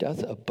whereby it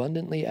doth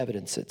abundantly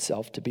evidence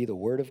itself to be the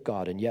word of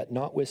God, and yet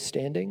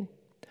notwithstanding,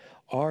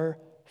 our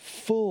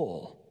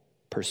full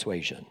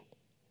persuasion,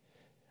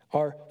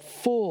 our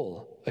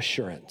full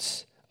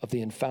assurance of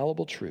the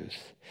infallible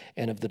truth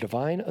and of the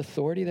divine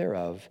authority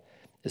thereof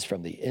is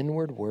from the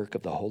inward work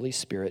of the Holy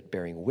Spirit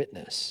bearing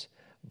witness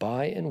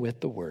by and with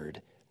the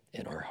word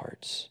in our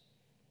hearts.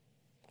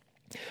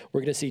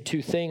 We're going to see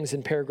two things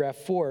in paragraph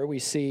 4. We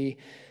see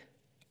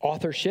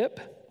authorship,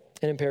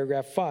 and in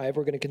paragraph 5,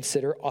 we're going to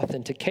consider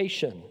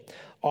authentication.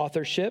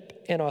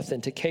 Authorship and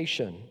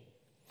authentication.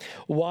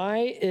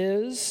 Why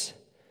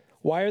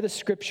are the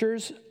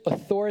scriptures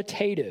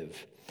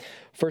authoritative?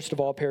 First of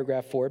all,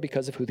 paragraph 4,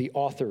 because of who the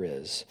author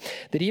is.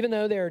 That even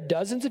though there are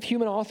dozens of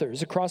human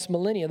authors across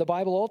millennia, the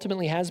Bible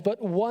ultimately has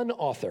but one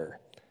author.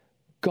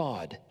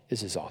 God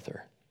is his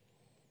author.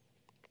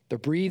 They're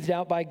breathed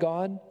out by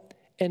God,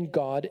 and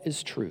God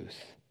is truth.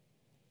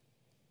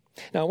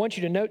 Now, I want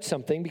you to note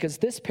something, because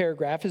this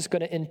paragraph is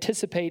going to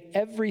anticipate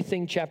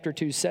everything chapter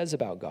 2 says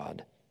about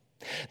God.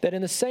 That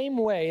in the same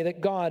way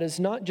that God is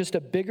not just a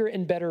bigger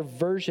and better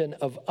version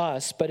of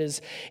us, but is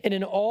in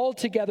an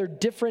altogether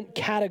different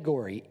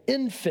category,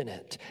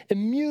 infinite,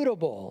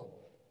 immutable.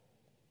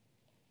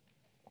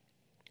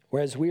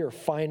 Whereas we are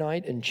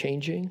finite and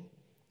changing,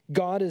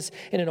 God is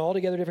in an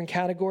altogether different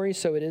category,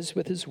 so it is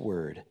with his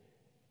word.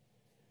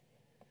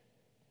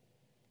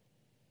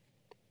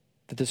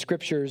 That the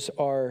scriptures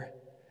are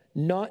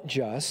not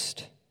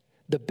just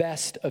the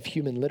best of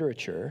human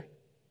literature,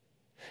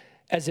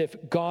 as if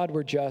God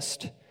were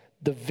just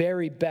the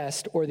very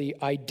best or the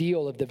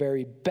ideal of the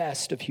very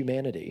best of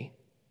humanity.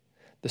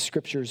 The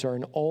scriptures are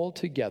an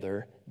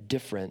altogether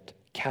different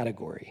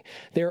category.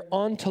 They're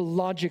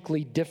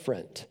ontologically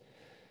different.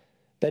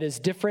 That is,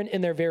 different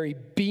in their very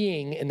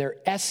being, in their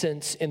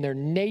essence, in their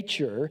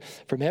nature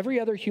from every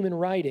other human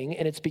writing,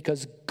 and it's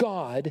because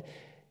God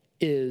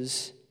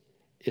is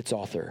its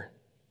author.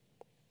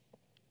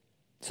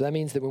 So that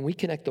means that when we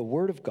connect the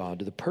word of God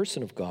to the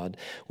person of God,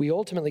 we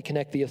ultimately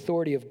connect the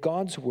authority of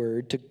God's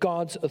word to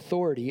God's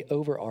authority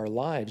over our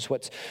lives.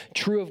 What's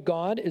true of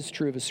God is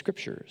true of his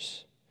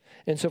scriptures.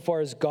 Insofar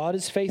as God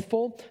is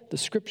faithful, the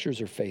scriptures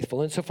are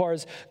faithful. Insofar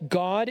as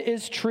God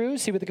is true,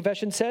 see what the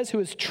confession says, who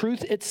is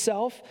truth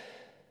itself,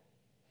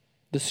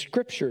 the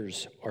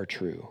scriptures are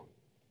true.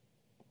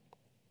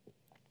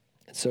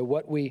 So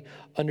what we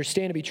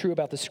understand to be true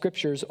about the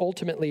scriptures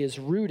ultimately is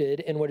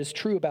rooted in what is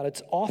true about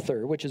its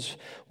author, which is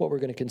what we're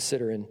going to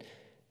consider in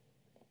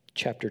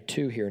chapter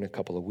 2 here in a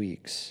couple of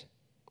weeks.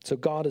 So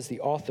God is the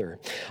author.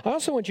 I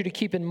also want you to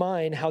keep in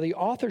mind how the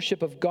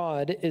authorship of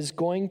God is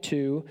going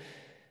to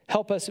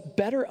help us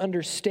better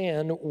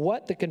understand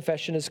what the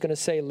confession is going to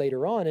say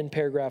later on in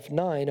paragraph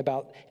 9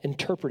 about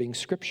interpreting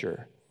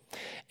scripture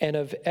and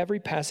of every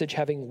passage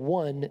having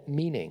one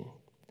meaning.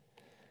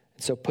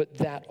 So put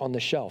that on the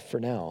shelf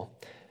for now,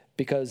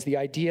 because the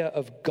idea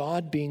of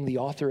God being the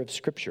author of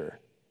Scripture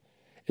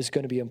is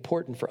going to be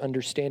important for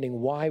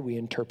understanding why we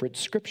interpret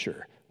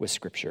Scripture with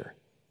Scripture.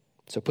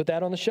 So put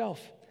that on the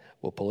shelf.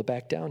 We'll pull it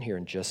back down here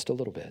in just a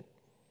little bit.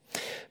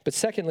 But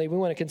secondly, we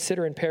want to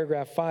consider in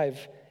paragraph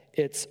 5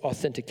 its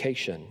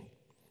authentication.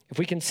 If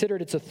we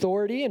considered its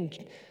authority in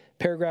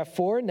paragraph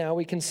 4, now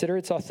we consider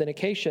its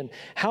authentication.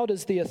 How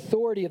does the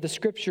authority of the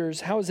Scriptures,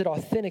 how is it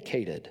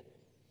authenticated?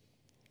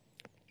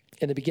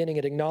 In the beginning,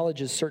 it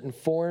acknowledges certain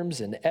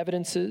forms and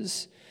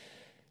evidences.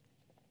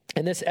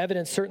 And this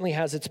evidence certainly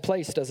has its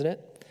place, doesn't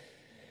it?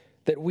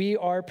 That we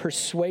are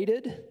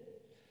persuaded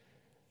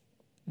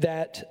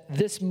that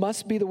this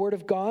must be the word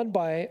of God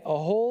by a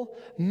whole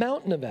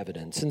mountain of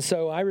evidence. And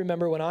so I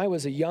remember when I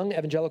was a young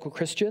evangelical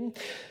Christian,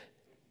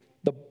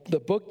 the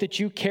book that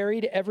you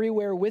carried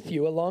everywhere with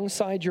you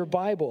alongside your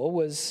Bible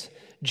was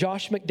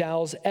Josh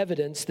McDowell's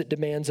Evidence That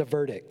Demands a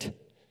Verdict.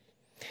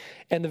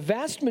 And the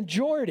vast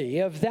majority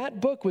of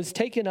that book was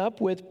taken up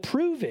with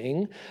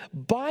proving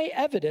by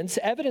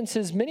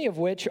evidences many of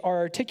which are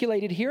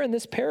articulated here in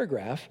this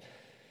paragraph,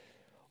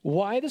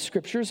 why the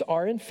scriptures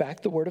are in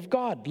fact the word of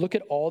God. Look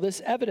at all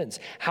this evidence.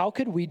 How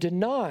could we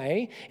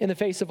deny in the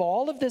face of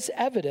all of this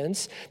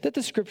evidence that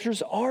the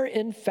scriptures are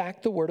in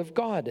fact the word of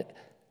God?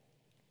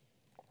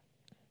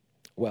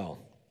 Well,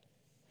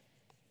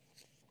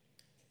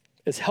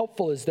 as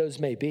helpful as those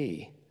may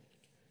be,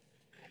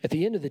 at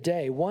the end of the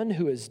day, one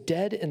who is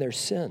dead in their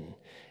sin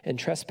and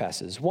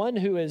trespasses, one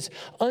who is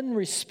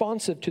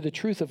unresponsive to the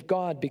truth of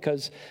God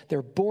because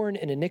they're born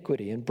in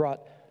iniquity and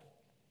brought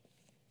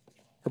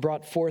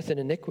forth in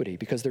iniquity,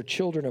 because they're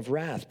children of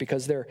wrath,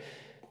 because they're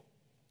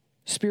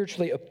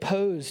spiritually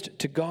opposed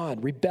to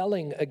God,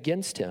 rebelling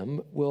against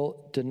him,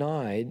 will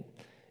deny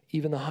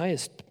even the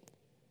highest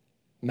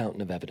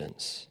mountain of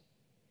evidence.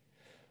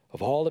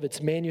 Of all of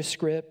its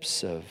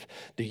manuscripts, of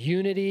the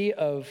unity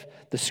of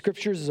the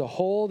scriptures as a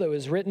whole that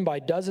was written by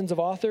dozens of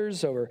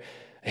authors over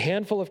a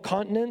handful of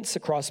continents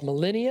across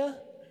millennia.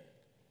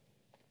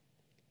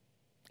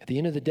 At the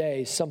end of the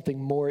day, something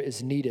more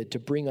is needed to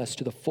bring us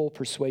to the full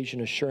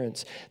persuasion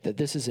assurance that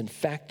this is in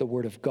fact the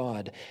word of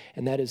God,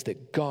 and that is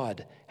that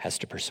God has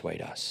to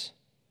persuade us.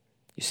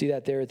 You see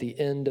that there at the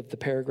end of the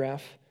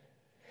paragraph?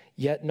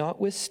 Yet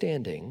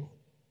notwithstanding,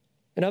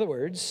 in other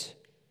words,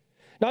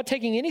 not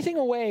taking anything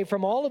away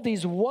from all of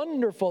these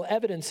wonderful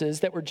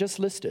evidences that were just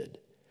listed,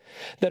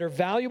 that are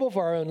valuable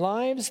for our own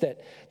lives, that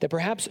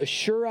perhaps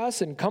assure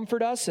us and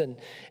comfort us and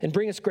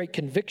bring us great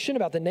conviction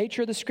about the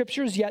nature of the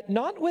Scriptures, yet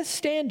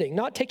notwithstanding,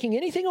 not taking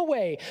anything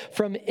away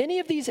from any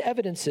of these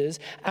evidences,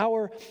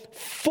 our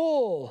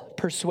full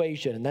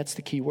persuasion, and that's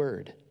the key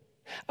word,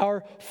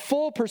 our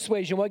full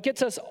persuasion, what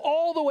gets us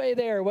all the way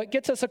there, what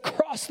gets us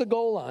across the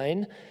goal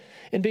line,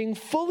 and being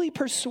fully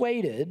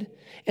persuaded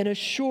and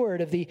assured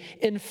of the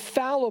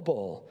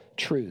infallible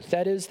truth,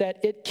 that is,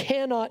 that it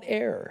cannot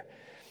err,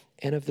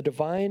 and of the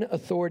divine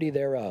authority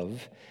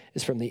thereof,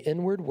 is from the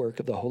inward work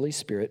of the Holy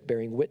Spirit,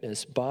 bearing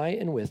witness by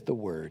and with the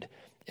word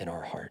in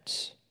our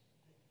hearts.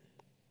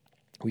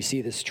 We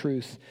see this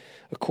truth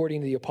according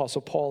to the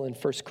Apostle Paul in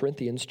 1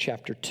 Corinthians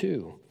chapter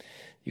 2.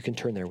 You can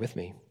turn there with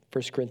me.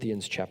 1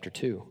 Corinthians chapter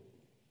 2.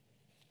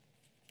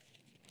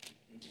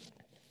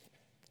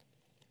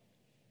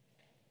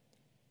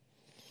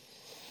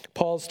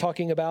 Paul's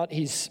talking about,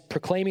 he's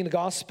proclaiming the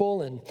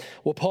gospel, and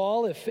well,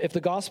 Paul, if the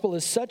gospel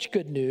is such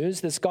good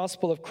news, this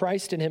gospel of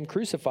Christ and him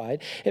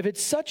crucified, if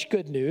it's such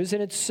good news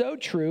and it's so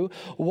true,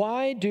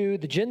 why do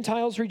the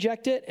Gentiles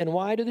reject it and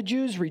why do the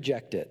Jews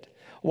reject it?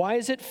 Why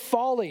is it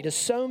folly to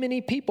so many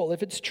people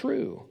if it's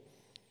true?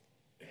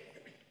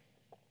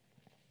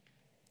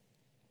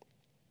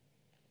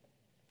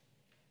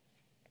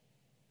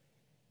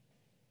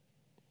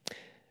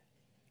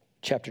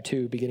 Chapter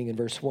 2, beginning in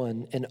verse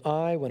 1, "And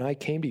I, when I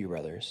came to you,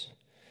 brothers,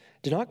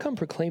 did not come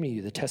proclaiming to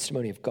you the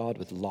testimony of God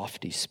with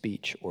lofty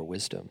speech or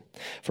wisdom.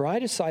 For I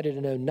decided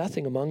to know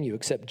nothing among you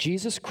except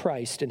Jesus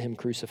Christ and him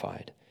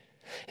crucified.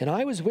 And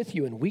I was with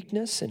you in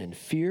weakness and in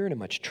fear and in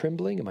much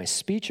trembling, and my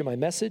speech and my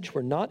message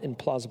were not in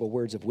plausible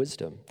words of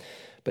wisdom,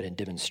 but in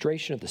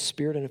demonstration of the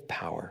Spirit and of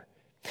power,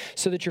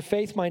 so that your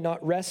faith might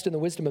not rest in the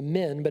wisdom of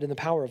men, but in the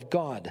power of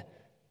God.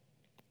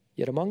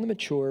 Yet among the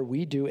mature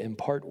we do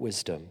impart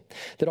wisdom,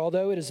 that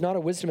although it is not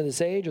a wisdom of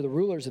this age or the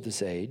rulers of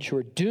this age who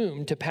are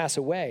doomed to pass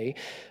away,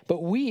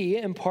 but we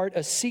impart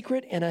a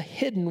secret and a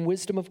hidden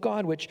wisdom of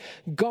God, which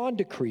God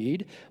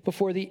decreed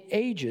before the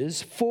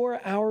ages for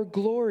our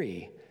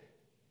glory.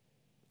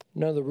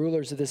 None of the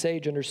rulers of this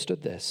age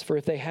understood this, for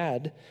if they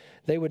had,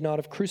 they would not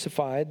have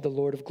crucified the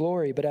Lord of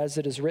glory. But as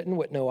it is written,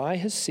 what no eye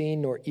has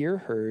seen, nor ear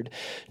heard,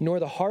 nor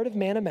the heart of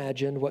man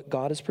imagined, what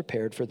God has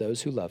prepared for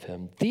those who love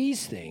him.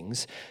 These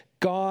things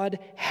God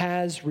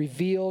has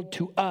revealed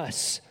to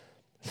us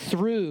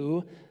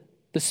through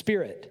the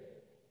Spirit.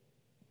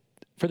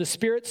 For the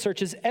Spirit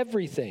searches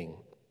everything,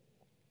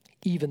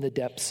 even the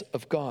depths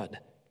of God.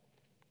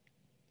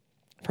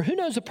 For who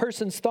knows a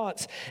person's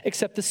thoughts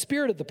except the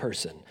spirit of the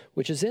person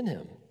which is in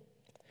him?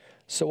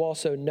 So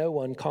also no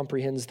one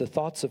comprehends the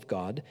thoughts of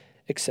God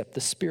except the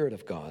Spirit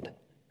of God.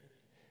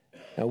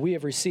 Now we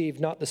have received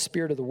not the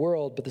spirit of the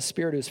world, but the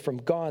Spirit who is from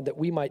God, that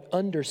we might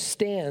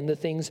understand the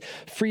things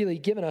freely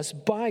given us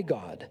by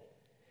God.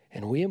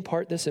 And we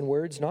impart this in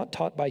words not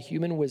taught by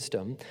human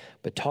wisdom,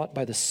 but taught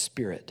by the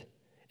Spirit,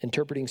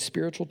 interpreting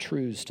spiritual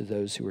truths to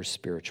those who are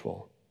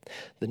spiritual.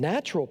 The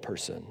natural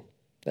person,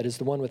 that is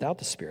the one without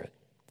the Spirit,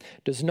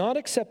 does not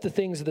accept the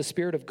things of the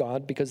Spirit of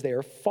God because they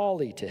are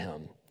folly to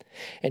him.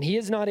 And he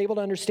is not able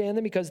to understand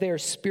them because they are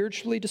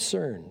spiritually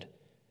discerned.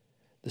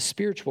 The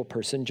spiritual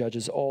person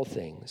judges all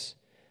things,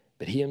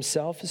 but he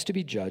himself is to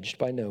be judged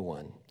by no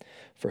one.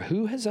 For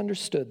who has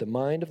understood the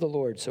mind of the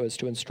Lord so as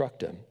to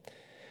instruct him?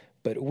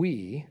 But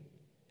we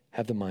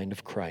have the mind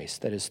of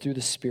Christ, that is, through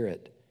the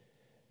Spirit.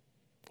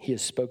 He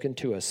has spoken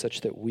to us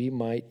such that we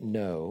might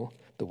know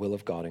the will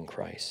of God in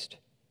Christ.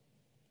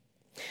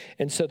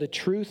 And so the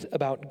truth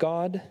about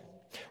God,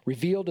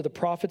 revealed to the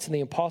prophets and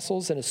the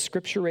apostles and is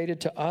scripturated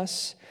to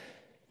us,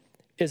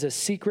 is a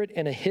secret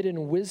and a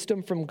hidden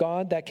wisdom from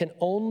God that can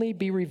only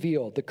be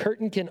revealed. The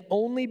curtain can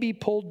only be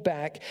pulled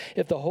back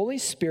if the Holy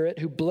Spirit,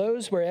 who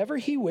blows wherever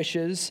he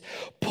wishes,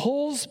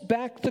 pulls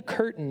back the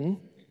curtain,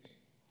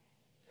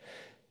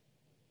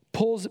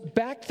 pulls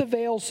back the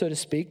veil, so to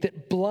speak,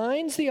 that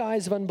blinds the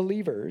eyes of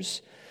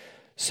unbelievers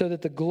so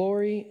that the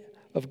glory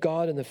of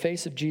God in the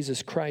face of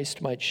Jesus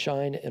Christ might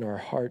shine in our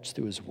hearts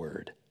through his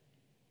word.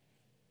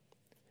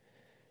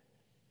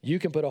 You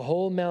can put a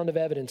whole mound of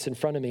evidence in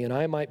front of me and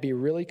I might be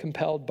really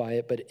compelled by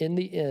it, but in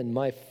the end,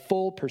 my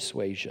full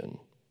persuasion,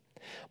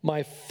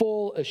 my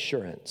full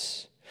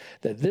assurance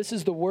that this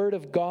is the word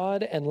of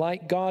God and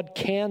like God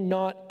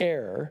cannot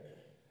err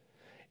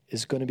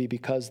is going to be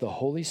because the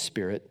Holy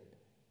Spirit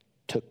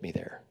took me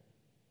there.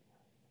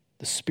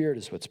 The Spirit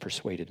is what's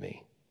persuaded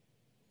me.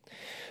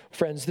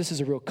 Friends, this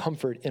is a real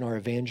comfort in our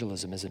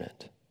evangelism, isn't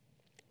it?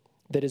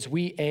 That as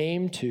we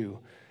aim to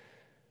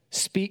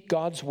speak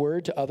God's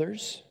word to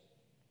others,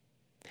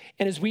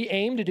 and as we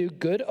aim to do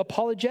good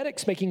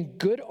apologetics, making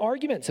good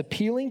arguments,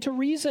 appealing to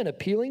reason,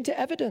 appealing to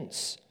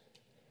evidence,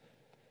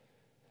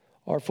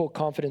 our full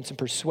confidence and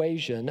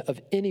persuasion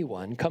of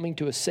anyone coming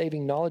to a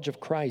saving knowledge of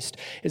Christ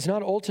is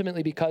not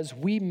ultimately because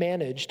we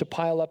manage to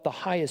pile up the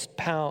highest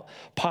pile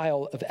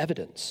of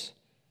evidence.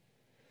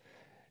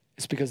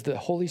 It's because the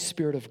Holy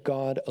Spirit of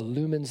God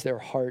illumines their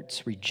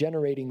hearts,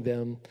 regenerating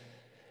them,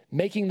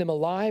 making them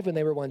alive when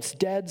they were once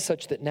dead,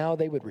 such that now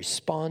they would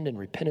respond in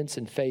repentance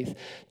and faith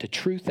to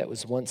truth that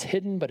was once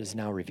hidden but is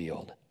now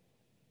revealed.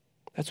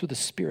 That's what the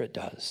Spirit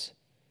does.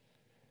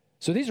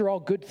 So these are all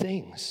good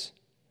things.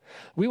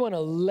 We want to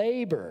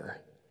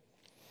labor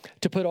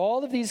to put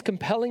all of these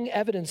compelling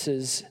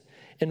evidences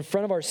in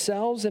front of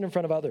ourselves and in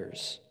front of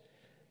others.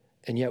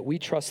 And yet we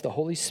trust the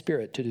Holy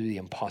Spirit to do the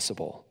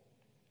impossible.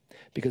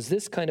 Because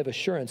this kind of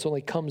assurance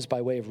only comes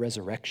by way of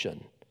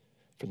resurrection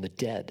from the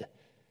dead.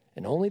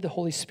 And only the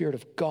Holy Spirit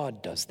of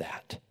God does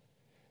that.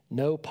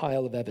 No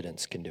pile of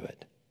evidence can do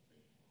it.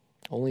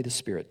 Only the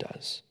Spirit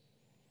does.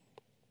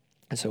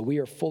 And so we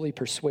are fully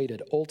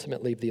persuaded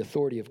ultimately of the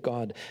authority of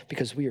God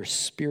because we are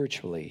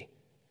spiritually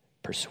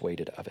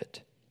persuaded of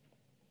it.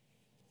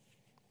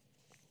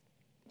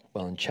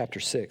 Well, in chapter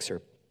 6,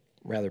 or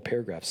rather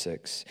paragraph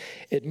 6,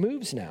 it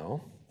moves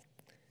now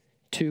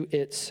to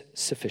its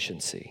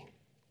sufficiency.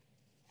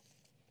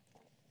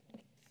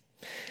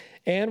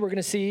 And we're going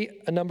to see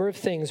a number of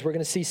things. We're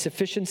going to see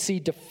sufficiency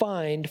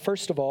defined,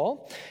 first of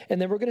all, and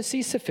then we're going to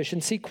see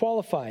sufficiency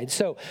qualified.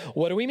 So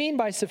what do we mean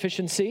by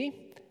sufficiency?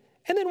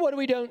 And then what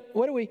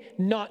do we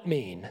not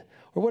mean?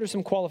 Or what are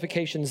some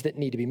qualifications that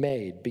need to be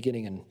made,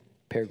 beginning in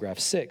paragraph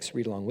 6?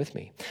 Read along with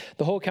me.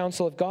 The whole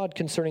counsel of God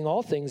concerning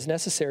all things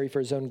necessary for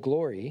his own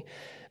glory,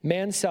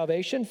 man's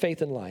salvation,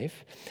 faith, and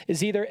life,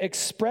 is either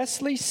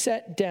expressly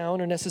set down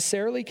or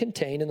necessarily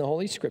contained in the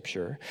Holy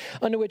Scripture,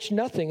 unto which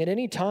nothing at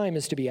any time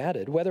is to be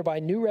added, whether by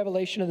new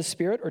revelation of the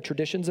Spirit or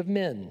traditions of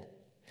men.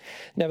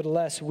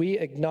 Nevertheless, we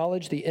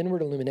acknowledge the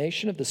inward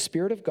illumination of the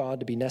Spirit of God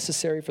to be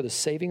necessary for the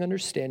saving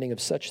understanding of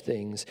such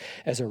things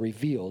as are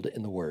revealed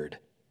in the Word.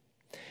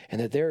 And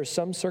that there are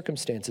some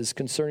circumstances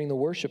concerning the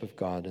worship of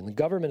God and the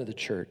government of the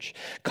church,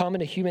 common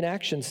to human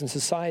actions and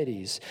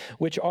societies,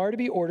 which are to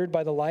be ordered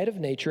by the light of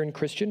nature and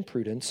Christian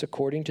prudence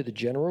according to the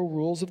general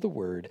rules of the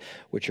Word,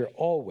 which are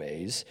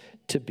always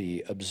to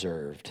be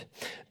observed.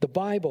 The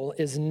Bible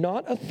is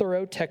not a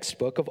thorough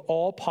textbook of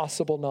all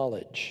possible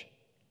knowledge.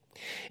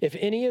 If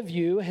any of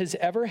you has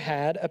ever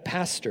had a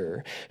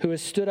pastor who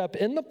has stood up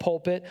in the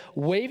pulpit,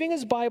 waving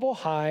his Bible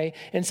high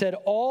and said,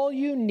 all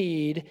you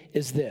need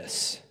is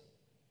this,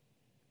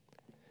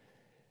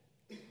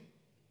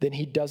 then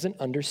he doesn't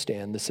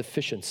understand the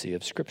sufficiency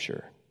of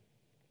Scripture.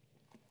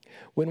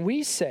 When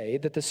we say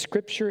that the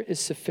Scripture is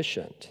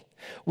sufficient,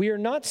 we are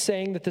not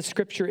saying that the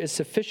Scripture is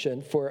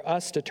sufficient for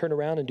us to turn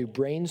around and do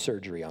brain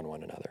surgery on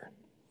one another.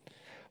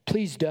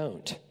 Please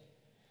don't.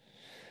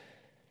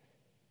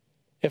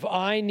 If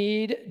I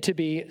need to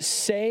be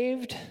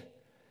saved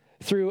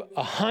through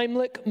a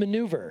Heimlich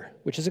maneuver,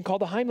 which isn't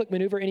called the Heimlich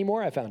maneuver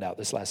anymore, I found out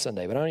this last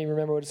Sunday, but I don't even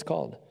remember what it's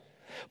called.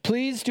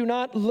 Please do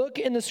not look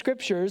in the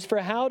Scriptures for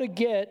how to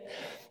get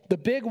the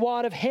big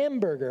wad of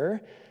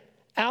hamburger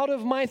out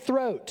of my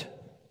throat.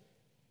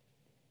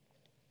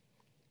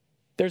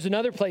 There's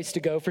another place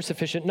to go for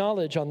sufficient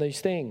knowledge on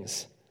these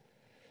things.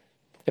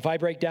 If I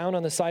break down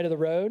on the side of the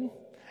road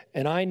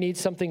and I need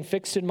something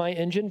fixed in my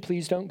engine,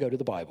 please don't go to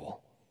the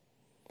Bible.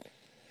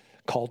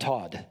 Call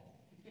Todd.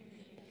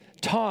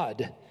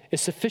 Todd is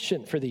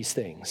sufficient for these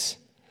things.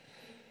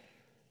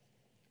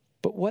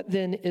 But what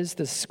then is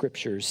the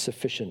Scriptures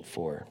sufficient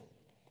for?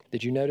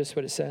 Did you notice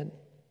what it said?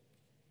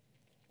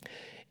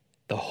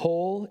 The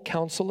whole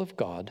counsel of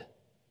God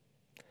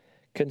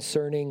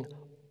concerning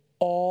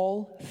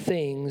all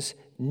things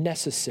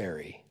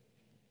necessary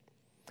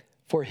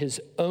for his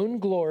own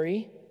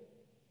glory,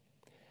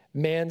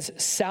 man's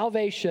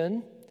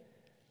salvation,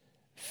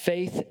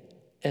 faith,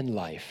 and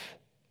life.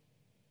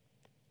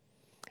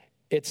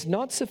 It's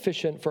not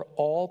sufficient for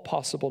all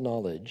possible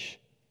knowledge,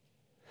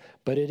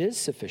 but it is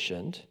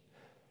sufficient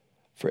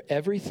for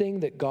everything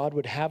that God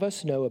would have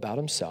us know about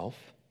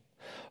himself,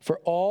 for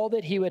all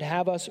that he would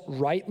have us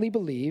rightly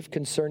believe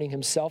concerning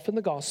himself and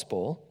the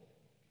gospel,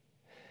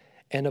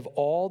 and of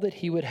all that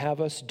he would have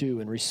us do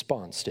in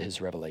response to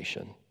his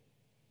revelation,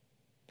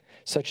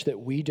 such that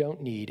we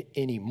don't need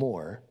any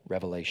more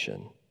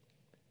revelation.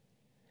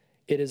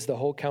 It is the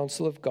whole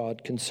counsel of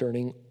God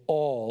concerning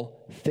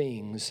all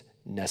things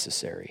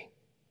necessary.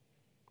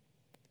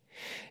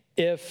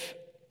 If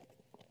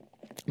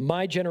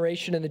my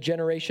generation and the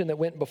generation that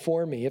went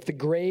before me, if the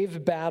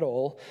grave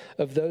battle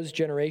of those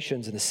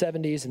generations in the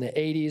 70s and the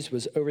 80s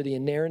was over the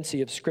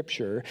inerrancy of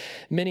Scripture,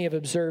 many have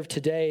observed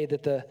today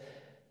that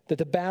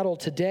the battle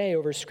today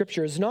over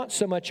Scripture is not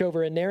so much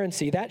over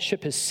inerrancy. That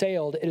ship has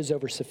sailed. It is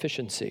over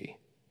sufficiency.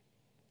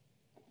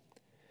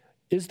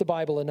 Is the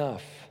Bible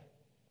enough?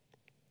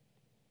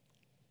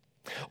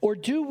 Or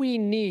do we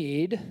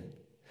need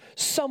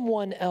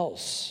someone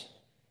else?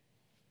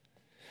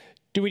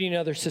 Do we need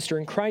another sister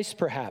in Christ,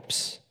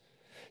 perhaps,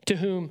 to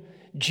whom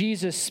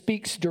Jesus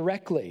speaks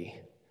directly,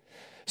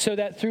 so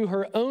that through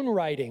her own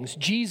writings,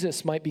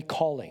 Jesus might be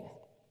calling?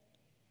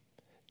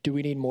 Do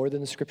we need more than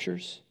the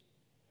Scriptures?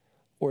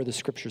 Or are the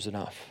Scriptures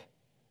enough?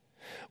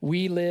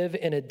 We live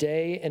in a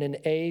day and an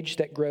age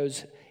that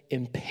grows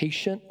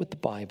impatient with the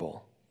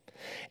Bible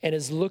and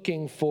is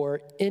looking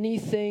for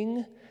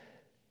anything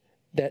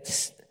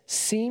that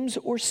seems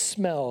or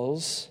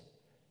smells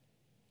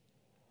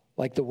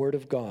like the Word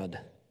of God.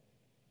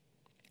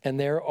 And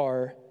there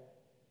are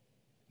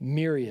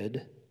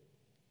myriad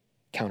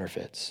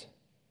counterfeits.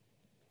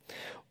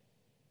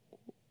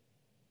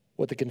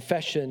 What the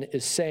confession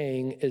is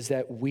saying is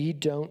that we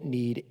don't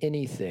need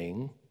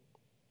anything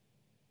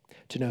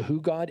to know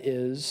who God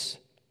is,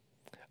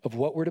 of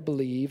what we're to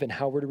believe, and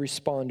how we're to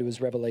respond to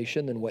his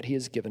revelation than what he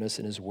has given us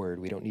in his word.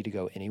 We don't need to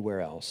go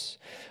anywhere else.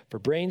 For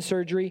brain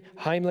surgery,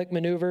 Heimlich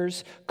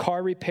maneuvers,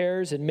 car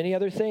repairs, and many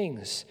other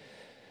things,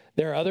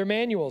 there are other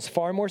manuals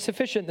far more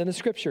sufficient than the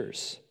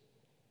scriptures.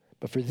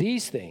 But for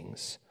these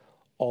things,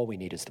 all we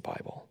need is the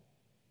Bible.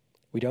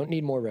 We don't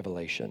need more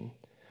revelation.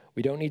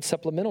 We don't need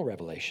supplemental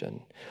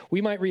revelation.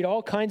 We might read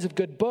all kinds of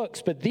good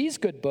books, but these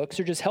good books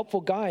are just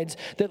helpful guides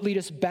that lead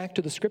us back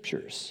to the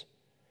scriptures,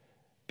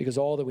 because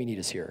all that we need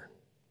is here.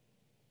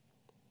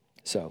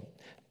 So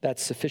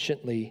that's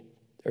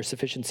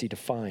sufficiency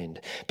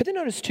defined. But then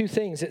notice two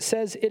things. It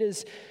says it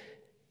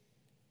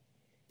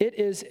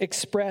is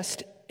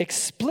expressed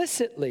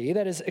explicitly,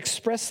 that is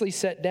expressly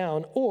set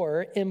down,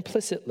 or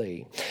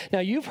implicitly. Now,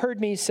 you've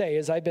heard me say,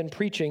 as I've been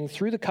preaching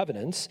through the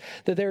covenants,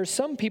 that there are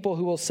some people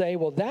who will say,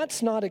 well,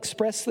 that's not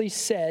expressly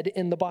said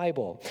in the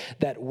Bible.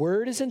 That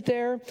word isn't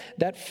there,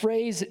 that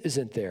phrase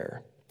isn't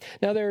there.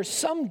 Now, there are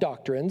some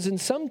doctrines and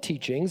some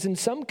teachings and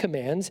some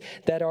commands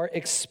that are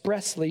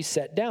expressly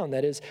set down.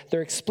 That is,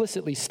 they're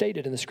explicitly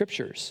stated in the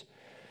scriptures.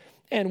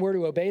 And we're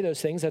to obey those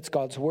things. That's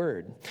God's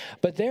word.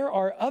 But there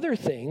are other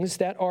things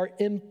that are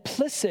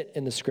implicit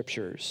in the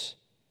scriptures.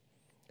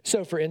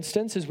 So, for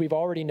instance, as we've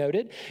already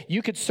noted,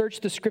 you could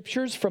search the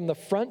scriptures from the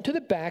front to the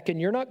back,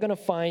 and you're not going to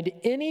find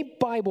any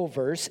Bible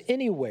verse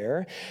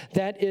anywhere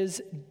that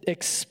is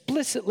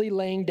explicitly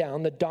laying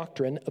down the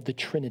doctrine of the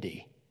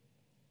Trinity.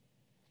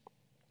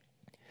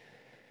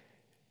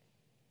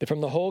 That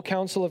from the whole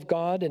counsel of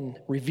God and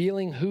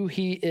revealing who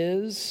he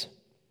is,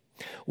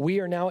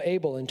 we are now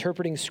able,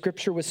 interpreting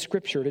Scripture with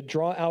Scripture, to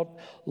draw out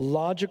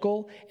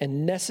logical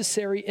and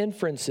necessary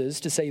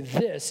inferences to say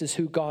this is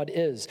who God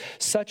is,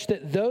 such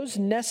that those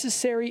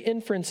necessary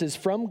inferences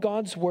from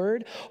God's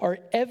Word are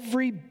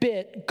every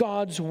bit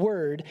God's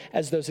Word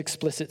as those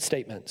explicit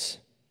statements.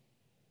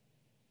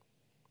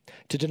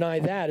 To deny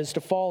that is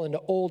to fall into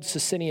old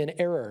Socinian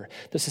error.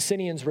 The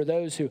Socinians were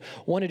those who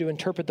wanted to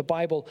interpret the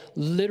Bible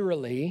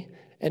literally,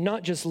 and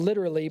not just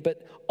literally,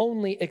 but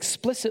only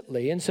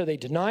explicitly. And so they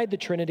denied the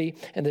Trinity,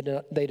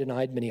 and they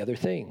denied many other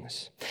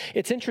things.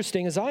 It's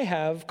interesting, as I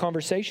have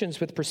conversations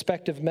with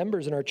prospective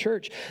members in our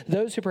church,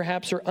 those who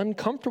perhaps are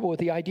uncomfortable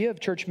with the idea of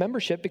church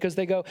membership because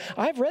they go,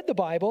 I've read the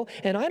Bible,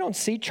 and I don't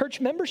see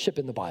church membership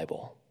in the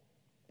Bible.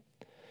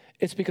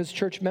 It's because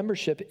church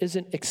membership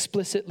isn't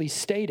explicitly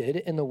stated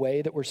in the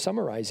way that we're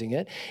summarizing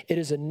it. It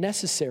is a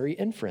necessary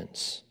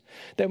inference.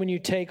 That when you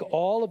take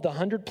all of the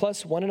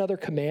 100+ one another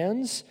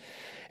commands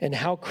and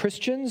how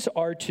Christians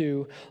are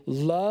to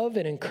love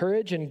and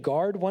encourage and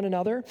guard one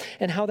another,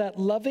 and how that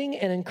loving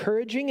and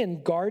encouraging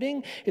and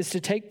guarding is to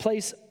take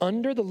place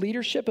under the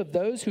leadership of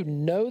those who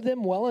know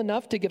them well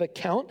enough to give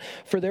account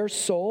for their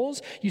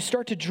souls, you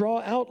start to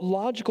draw out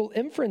logical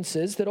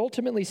inferences that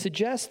ultimately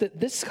suggest that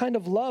this kind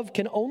of love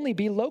can only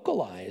be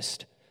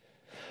localized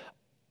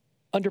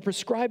under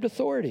prescribed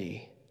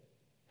authority,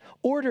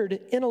 ordered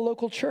in a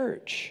local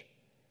church,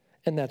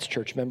 and that's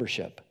church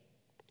membership.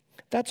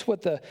 That's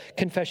what the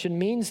confession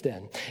means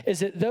then, is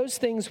that those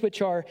things which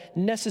are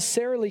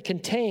necessarily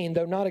contained,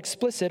 though not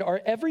explicit,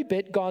 are every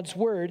bit God's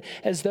word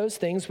as those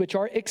things which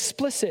are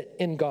explicit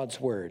in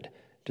God's word.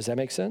 Does that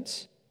make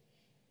sense?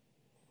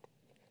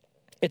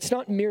 It's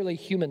not merely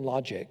human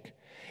logic.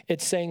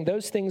 It's saying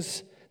those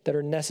things that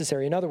are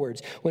necessary. In other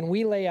words, when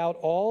we lay out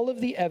all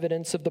of the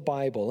evidence of the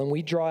Bible and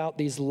we draw out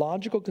these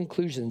logical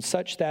conclusions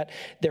such that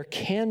there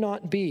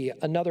cannot be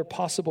another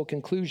possible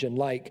conclusion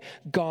like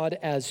God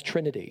as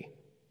Trinity,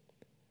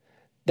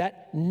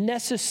 that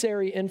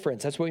necessary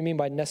inference, that's what we mean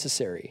by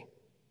necessary,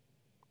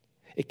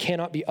 it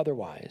cannot be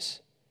otherwise,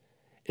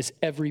 is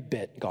every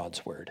bit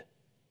God's word.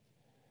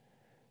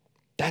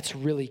 That's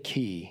really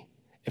key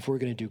if we're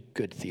going to do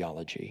good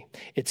theology.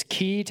 It's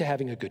key to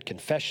having a good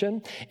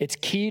confession. It's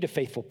key to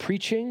faithful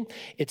preaching.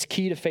 It's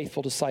key to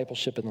faithful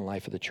discipleship in the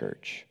life of the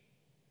church.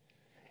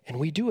 And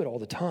we do it all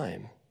the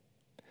time.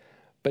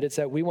 But it's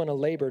that we want to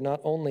labor not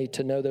only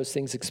to know those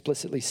things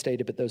explicitly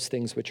stated, but those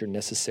things which are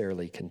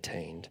necessarily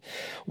contained.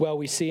 Well,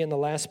 we see in the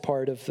last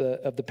part of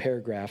the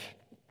paragraph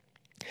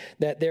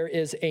that there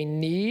is a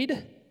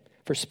need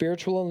for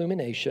spiritual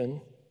illumination,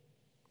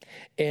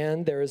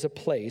 and there is a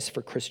place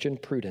for Christian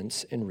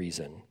prudence and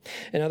reason.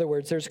 In other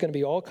words, there's going to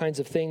be all kinds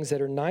of things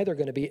that are neither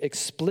going to be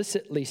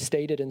explicitly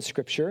stated in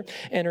Scripture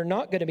and are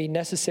not going to be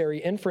necessary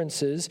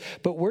inferences,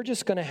 but we're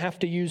just going to have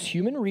to use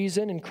human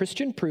reason and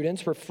Christian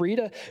prudence. We're free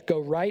to go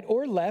right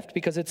or left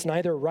because it's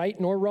neither right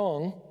nor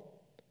wrong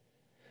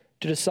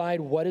to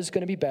decide what is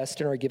going to be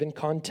best in our given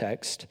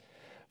context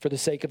for the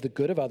sake of the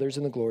good of others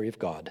and the glory of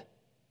God.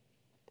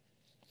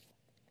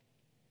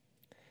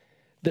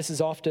 This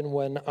is often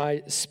when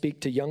I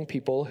speak to young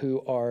people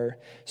who are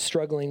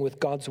struggling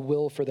with God's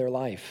will for their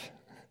life.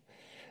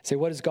 Say,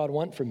 what does God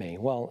want from me?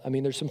 Well, I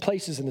mean, there's some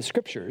places in the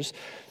scriptures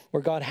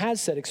where God has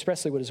said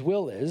expressly what his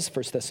will is.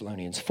 1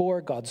 Thessalonians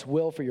 4, God's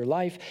will for your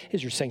life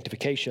is your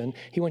sanctification.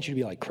 He wants you to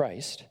be like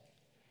Christ.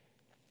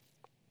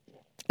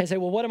 I say,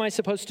 well, what am I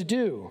supposed to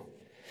do?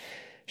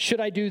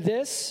 Should I do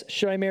this?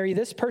 Should I marry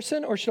this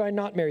person or should I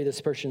not marry this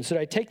person? Should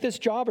I take this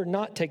job or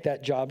not take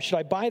that job? Should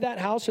I buy that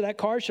house or that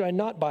car? Should I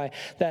not buy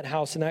that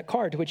house and that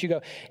car? To which you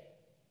go,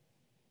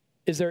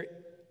 is there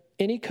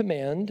any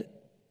command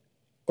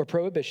or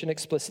prohibition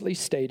explicitly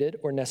stated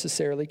or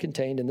necessarily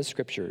contained in the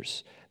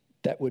scriptures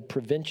that would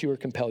prevent you or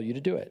compel you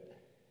to do it?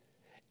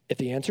 If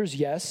the answer is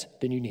yes,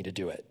 then you need to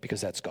do it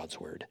because that's God's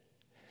word.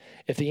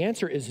 If the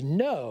answer is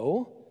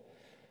no,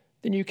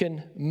 then you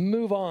can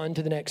move on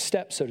to the next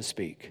step, so to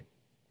speak.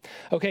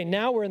 Okay,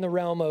 now we're in the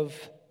realm of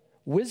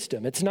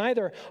wisdom. It's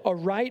neither a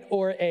right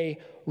or a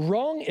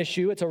wrong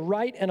issue. It's a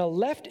right and a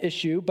left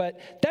issue, but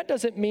that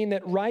doesn't mean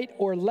that right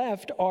or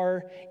left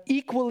are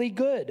equally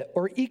good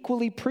or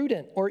equally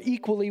prudent or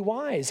equally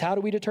wise. How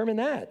do we determine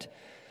that?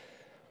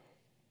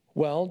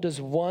 Well,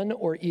 does one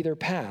or either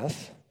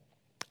path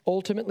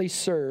ultimately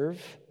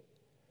serve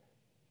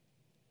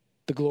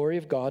the glory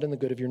of God and the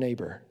good of your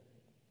neighbor?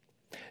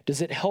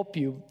 Does it help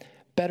you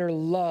better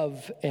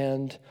love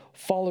and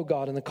follow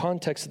God in the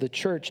context of the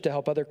church, to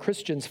help other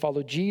Christians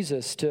follow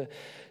Jesus, to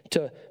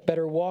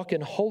better walk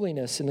in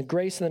holiness in the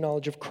grace and the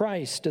knowledge of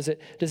Christ? Does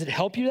it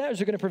help you that, or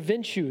is it going to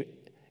prevent you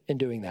in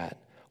doing that?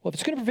 Well, if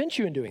it's going to prevent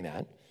you in doing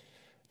that,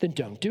 then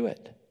don't do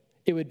it.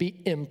 It would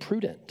be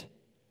imprudent.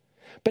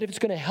 But if it's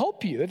going to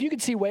help you, if you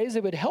could see ways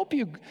that would help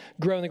you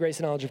grow in the grace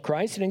and knowledge of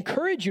Christ and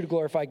encourage you to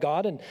glorify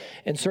God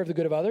and serve the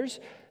good of others,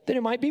 then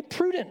it might be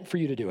prudent for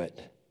you to do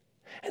it.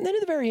 And then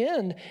at the very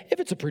end, if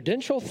it's a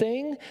prudential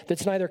thing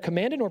that's neither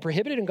commanded nor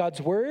prohibited in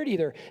God's word,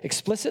 either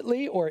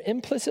explicitly or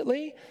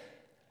implicitly,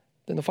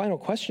 then the final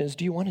question is,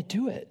 do you want to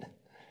do it?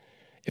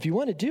 If you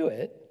want to do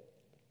it,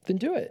 then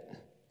do it.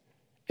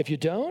 If you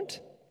don't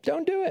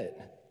do it.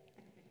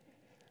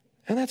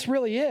 And that's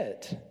really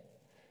it.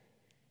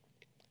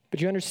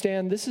 But you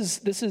understand, this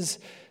is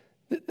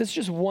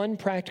just one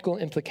practical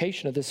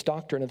implication of this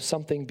doctrine of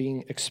something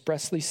being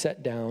expressly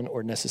set down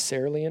or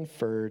necessarily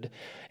inferred,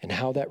 and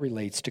how that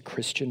relates to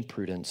Christian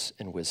prudence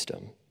and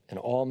wisdom in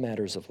all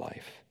matters of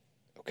life.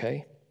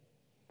 Okay?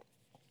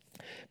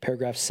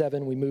 Paragraph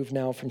 7, we move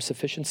now from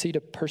sufficiency to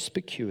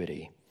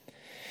perspicuity.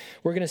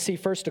 We're going to see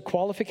first a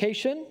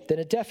qualification, then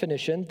a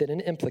definition, then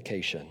an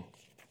implication.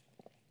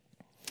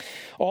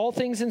 All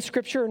things in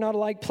Scripture are not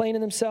alike plain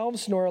in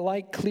themselves, nor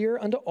alike clear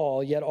unto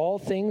all, yet all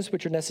things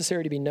which are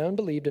necessary to be known,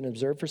 believed, and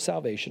observed for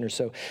salvation are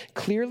so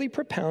clearly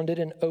propounded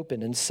and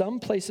opened in some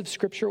place of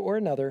Scripture or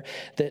another,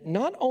 that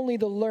not only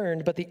the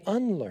learned, but the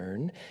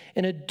unlearned,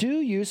 in a due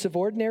use of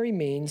ordinary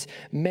means,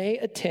 may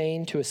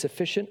attain to a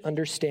sufficient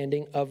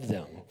understanding of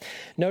them.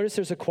 Notice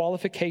there's a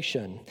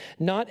qualification.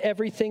 Not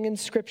everything in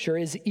Scripture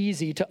is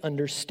easy to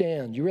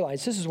understand. You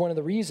realize this is one of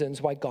the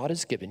reasons why God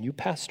has given you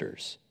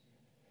pastors,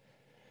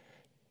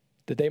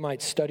 that they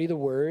might study the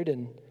word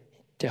and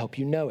to help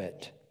you know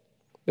it.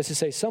 But to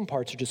say some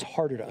parts are just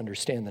harder to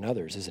understand than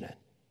others, isn't it?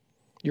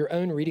 Your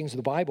own readings of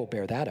the Bible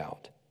bear that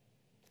out.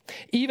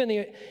 Even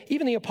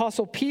the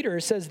Apostle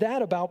Peter says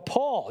that about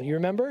Paul. You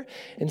remember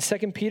in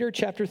 2 Peter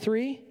chapter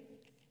 3?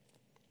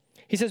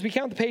 He says, we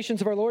count the patience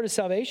of our Lord as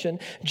salvation,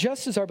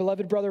 just as our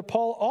beloved brother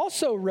Paul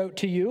also wrote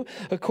to you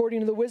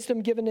according to the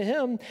wisdom given to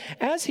him,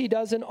 as he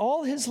does in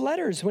all his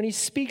letters when he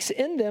speaks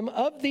in them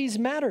of these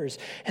matters.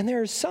 And there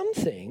are some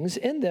things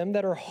in them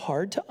that are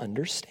hard to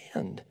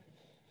understand.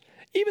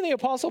 Even the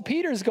Apostle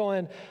Peter's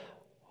going,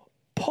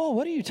 Paul,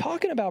 what are you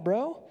talking about,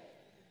 bro?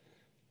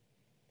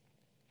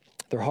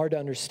 They're hard to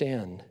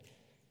understand.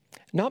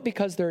 Not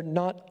because they're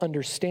not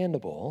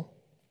understandable,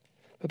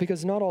 but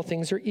because not all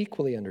things are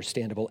equally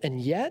understandable. And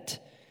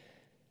yet,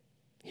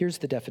 here's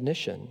the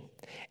definition.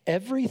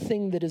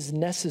 Everything that is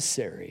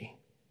necessary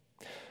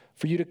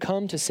for you to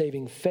come to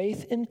saving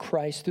faith in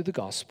Christ through the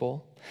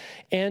gospel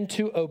and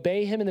to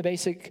obey him in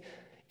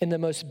the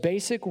most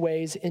basic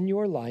ways in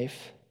your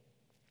life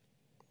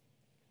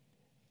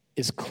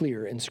is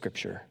clear in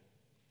Scripture.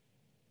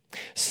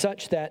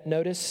 Such that,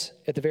 notice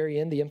at the very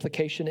end, the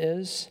implication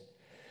is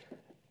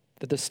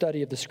that the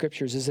study of the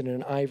Scriptures isn't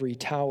an ivory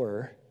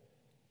tower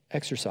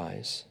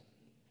exercise.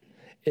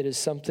 It is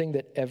something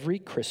that every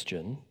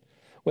Christian,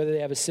 whether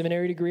they have a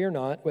seminary degree or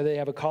not, whether they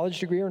have a college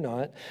degree or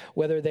not,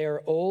 whether they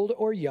are old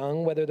or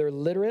young, whether they're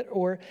literate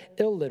or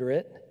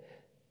illiterate,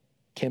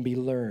 can be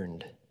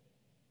learned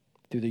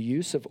through the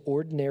use of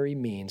ordinary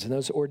means. And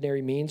those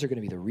ordinary means are going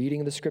to be the reading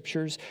of the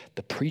Scriptures,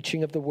 the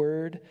preaching of the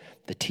Word,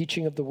 the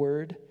teaching of the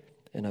Word,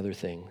 and other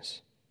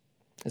things.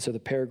 And so the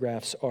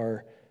paragraphs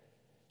are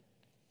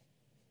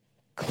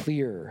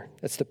clear.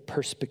 That's the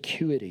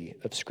perspicuity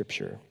of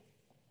Scripture.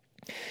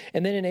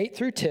 And then in 8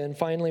 through 10,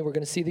 finally, we're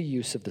going to see the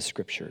use of the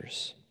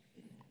Scriptures.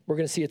 We're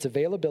going to see its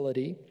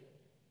availability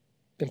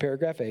in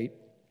paragraph 8,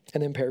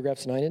 and then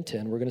paragraphs 9 and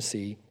 10, we're going to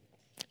see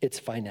its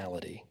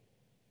finality.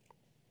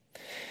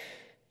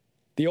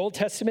 The Old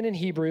Testament in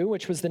Hebrew,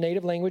 which was the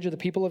native language of the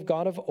people of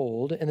God of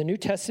old, and the New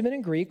Testament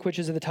in Greek, which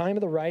is at the time of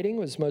the writing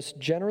was most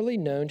generally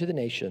known to the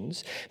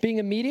nations, being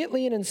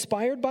immediately and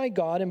inspired by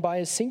God and by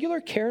his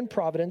singular care and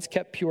providence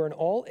kept pure in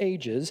all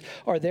ages,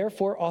 are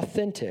therefore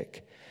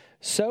authentic,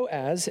 so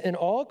as in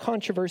all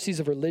controversies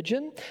of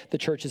religion, the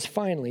church is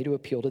finally to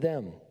appeal to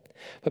them.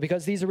 But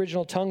because these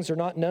original tongues are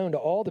not known to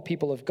all the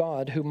people of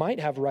God who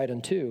might have right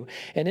unto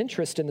an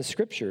interest in the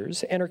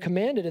Scriptures and are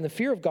commanded in the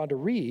fear of God to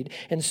read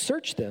and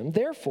search them,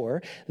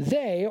 therefore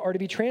they are to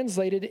be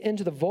translated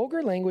into the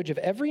vulgar language of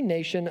every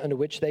nation unto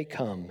which they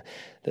come,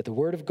 that the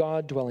word of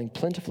God dwelling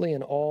plentifully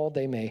in all,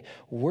 they may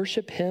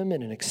worship him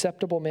in an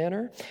acceptable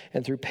manner,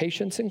 and through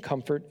patience and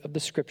comfort of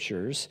the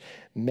Scriptures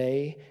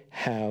may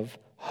have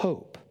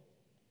hope.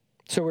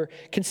 So we're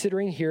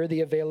considering here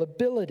the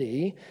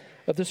availability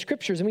of the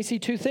Scriptures. And we see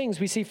two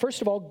things. We see,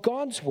 first of all,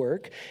 God's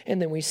work,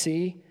 and then we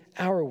see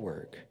our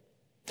work.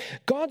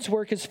 God's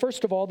work is,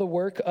 first of all, the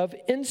work of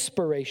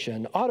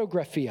inspiration,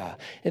 autographia,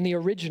 in the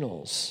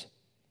originals.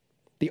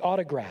 The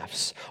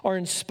autographs are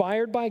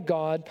inspired by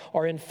God,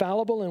 are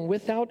infallible and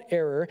without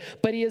error,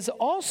 but he is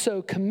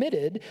also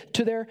committed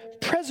to their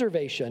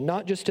preservation,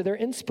 not just to their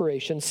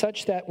inspiration,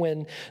 such that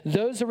when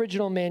those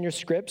original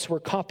manuscripts were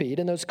copied,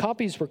 and those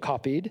copies were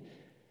copied,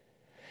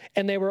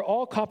 and they were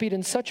all copied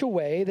in such a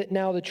way that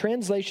now the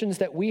translations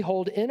that we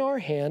hold in our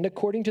hand,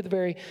 according to the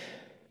very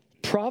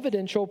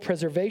providential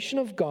preservation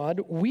of God,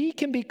 we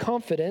can be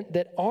confident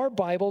that our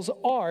Bibles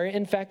are,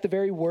 in fact, the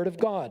very Word of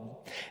God,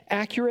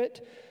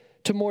 accurate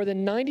to more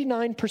than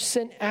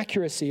 99%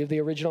 accuracy of the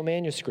original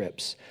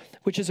manuscripts,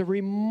 which is a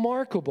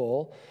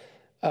remarkable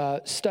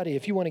study.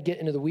 If you want to get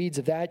into the weeds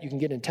of that, you can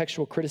get in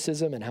textual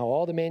criticism and how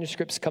all the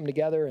manuscripts come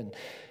together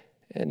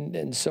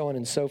and so on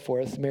and so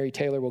forth. Mary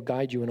Taylor will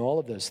guide you in all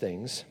of those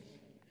things.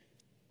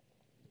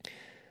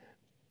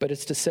 But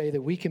it's to say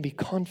that we can be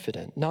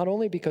confident, not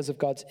only because of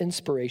God's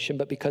inspiration,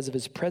 but because of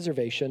his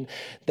preservation,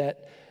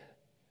 that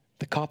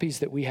the copies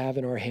that we have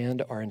in our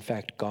hand are in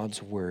fact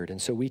God's word.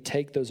 And so we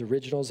take those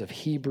originals of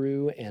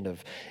Hebrew and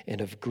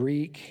of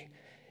Greek,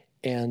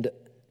 and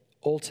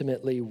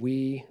ultimately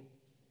we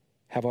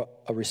have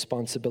a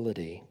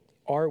responsibility.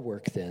 Our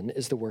work then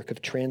is the work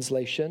of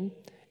translation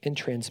and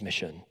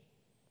transmission.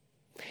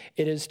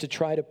 It is to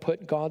try to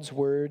put God's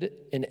word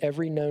in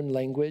every known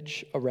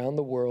language around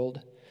the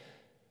world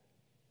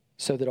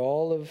so that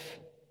all of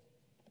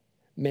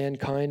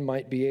mankind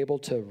might be able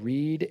to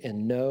read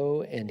and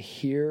know and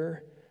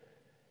hear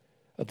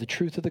of the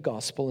truth of the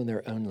gospel in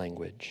their own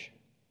language.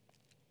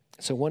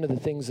 So one of the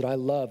things that I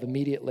love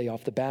immediately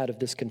off the bat of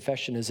this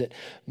confession is it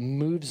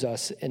moves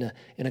us in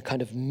a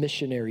kind of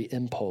missionary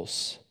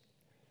impulse.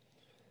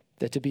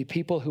 That to be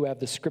people who have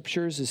the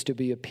Scriptures is to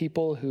be a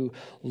people who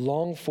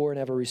long for and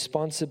have a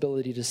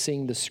responsibility to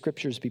seeing the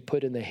Scriptures be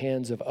put in the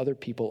hands of other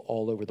people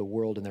all over the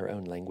world in their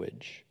own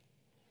language.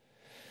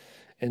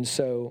 And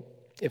so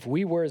if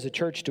we were as a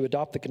church to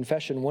adopt the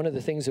confession, one of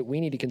the things that we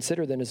need to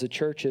consider then as a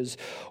church is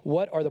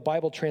what are the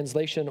Bible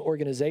translation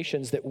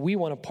organizations that we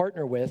want to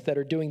partner with that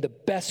are doing the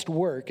best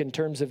work in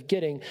terms of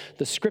getting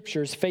the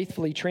Scriptures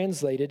faithfully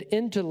translated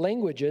into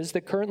languages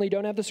that currently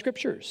don't have the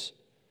Scriptures.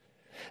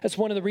 That's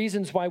one of the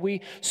reasons why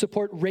we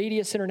support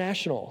Radius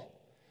International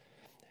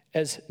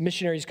as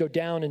missionaries go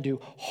down and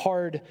do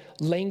hard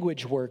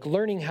language work,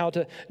 learning how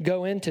to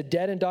go into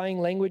dead and dying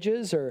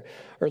languages or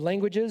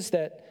languages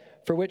that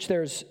for which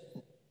there's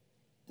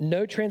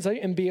no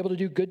translation, and be able to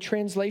do good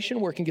translation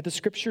work and get the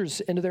Scriptures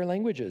into their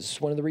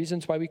languages. One of the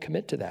reasons why we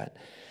commit to that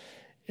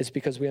is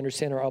because we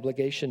understand our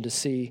obligation to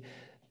see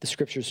the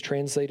Scriptures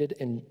translated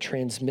and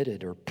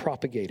transmitted or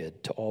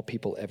propagated to all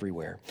people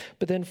everywhere.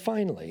 But then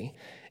finally,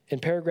 in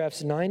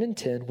paragraphs 9 and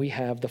 10, we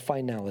have the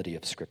finality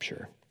of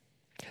Scripture.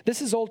 This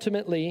is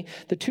ultimately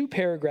the two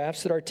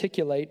paragraphs that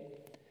articulate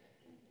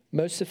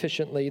most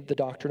sufficiently the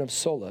doctrine of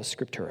sola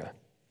scriptura.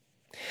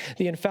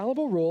 The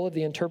infallible rule of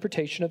the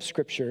interpretation of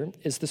Scripture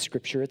is the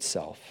Scripture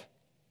itself.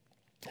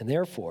 And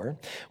therefore,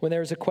 when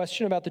there is a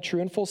question about the true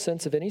and full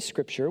sense of any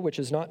Scripture, which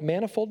is not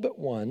manifold but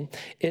one,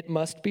 it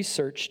must be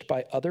searched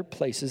by other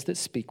places that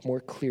speak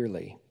more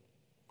clearly.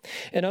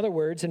 In other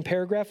words, in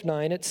paragraph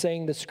 9, it's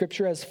saying the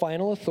Scripture has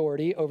final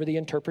authority over the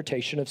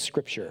interpretation of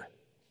Scripture.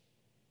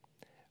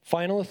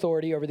 Final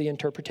authority over the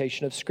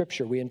interpretation of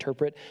Scripture. We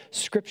interpret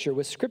Scripture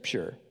with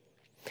Scripture.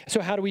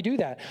 So how do we do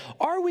that?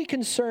 Are we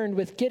concerned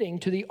with getting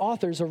to the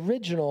author's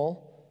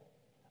original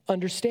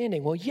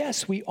understanding? Well,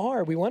 yes, we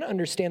are. We want to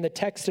understand the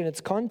text in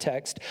its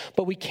context,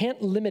 but we can't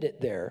limit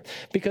it there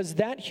because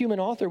that human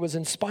author was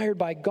inspired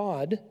by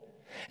God.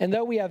 And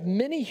though we have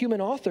many human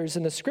authors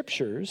in the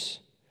Scriptures,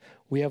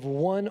 we have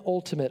one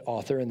ultimate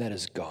author, and that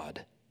is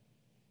God.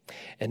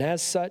 And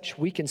as such,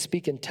 we can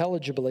speak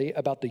intelligibly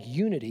about the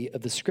unity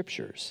of the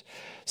Scriptures,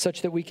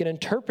 such that we can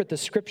interpret the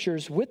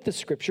Scriptures with the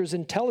Scriptures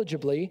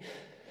intelligibly,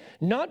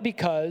 not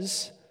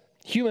because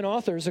human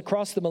authors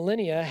across the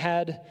millennia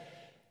had,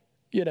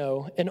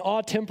 an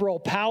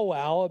atemporal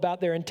powwow about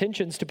their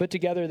intentions to put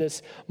together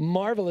this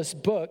marvelous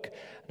book.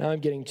 Now I'm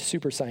getting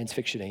super science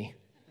fiction-y.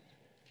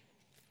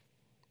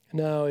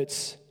 No,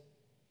 it's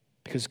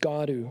because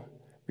God, who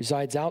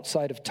resides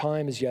outside of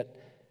time, has yet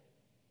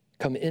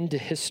come into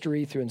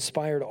history through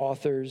inspired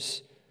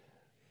authors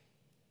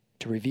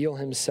to reveal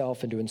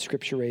himself and to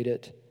inscripturate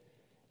it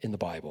in the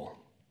Bible.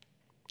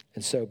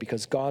 And so,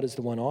 because God is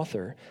the one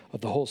author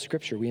of the whole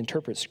Scripture, we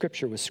interpret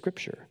Scripture with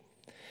Scripture.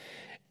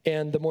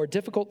 And the more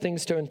difficult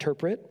things to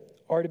interpret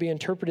are to be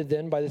interpreted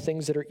then by the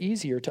things that are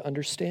easier to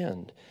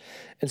understand.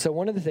 And so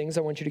one of the things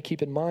I want you to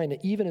keep in mind,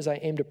 even as I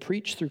aim to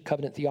preach through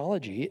covenant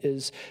theology,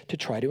 is to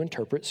try to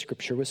interpret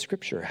Scripture with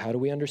Scripture. How do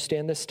we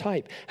understand this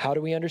type? How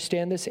do we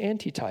understand this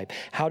antitype?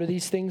 How do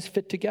these things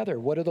fit together?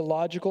 What are the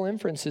logical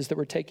inferences that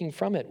we're taking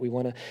from it? We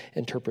want to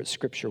interpret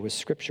Scripture with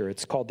Scripture.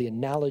 It's called the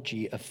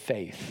analogy of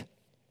faith.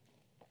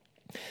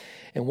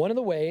 And one of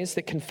the ways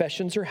that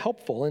confessions are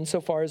helpful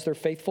insofar as they're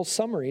faithful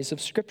summaries of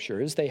Scripture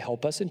is they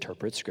help us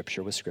interpret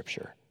Scripture with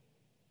Scripture.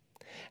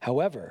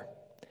 However,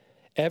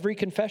 every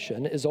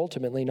confession is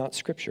ultimately not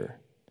Scripture.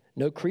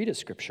 No creed is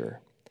Scripture.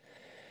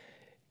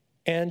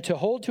 And to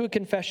hold to a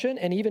confession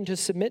and even to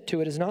submit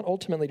to it is not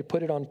ultimately to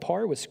put it on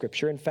par with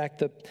Scripture. In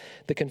fact,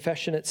 the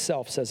confession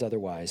itself says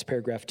otherwise.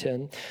 Paragraph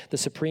 10, the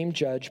supreme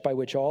judge by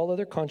which all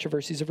other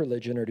controversies of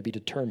religion are to be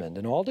determined,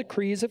 and all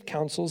decrees of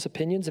councils,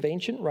 opinions of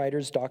ancient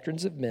writers,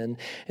 doctrines of men,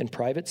 and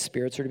private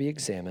spirits are to be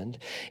examined,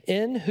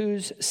 in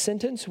whose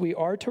sentence we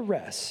are to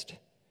rest,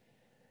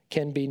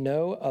 can be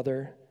no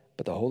other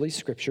but the Holy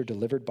Scripture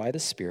delivered by the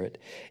Spirit,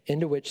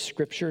 into which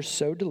Scripture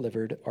so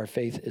delivered, our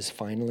faith is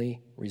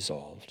finally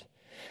resolved.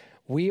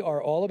 We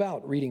are all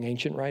about reading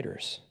ancient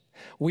writers.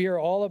 We are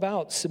all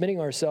about submitting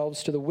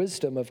ourselves to the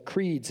wisdom of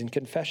creeds and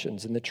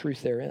confessions and the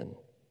truth therein.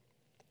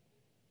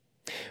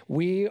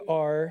 We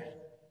are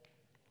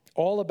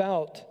all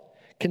about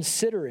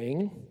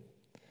considering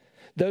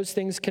those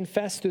things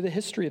confessed through the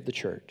history of the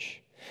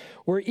church.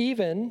 We're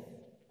even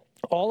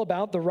all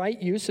about the right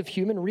use of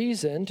human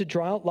reason to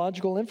draw out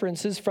logical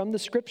inferences from the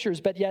Scriptures,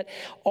 but yet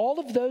all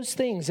of those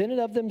things in and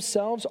of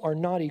themselves are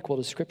not equal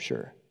to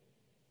Scripture.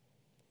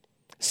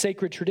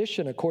 Sacred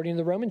tradition, according to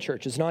the Roman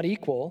Church, is not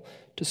equal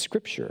to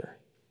Scripture.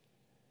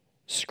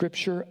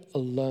 Scripture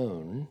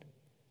alone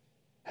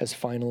has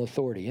final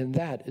authority, and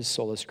that is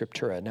sola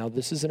scriptura. Now,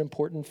 this is an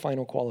important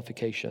final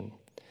qualification.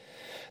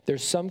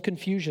 There's some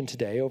confusion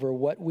today over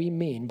what we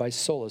mean by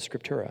sola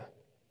scriptura,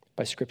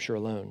 by Scripture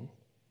alone.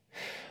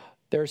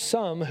 There are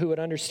some who would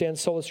understand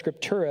sola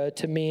scriptura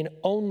to mean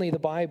only the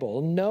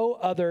Bible.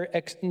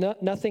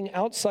 Nothing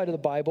outside of the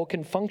Bible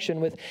can function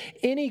with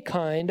any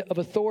kind of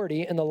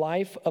authority in the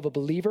life of a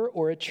believer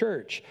or a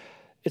church.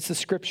 It's the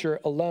Scripture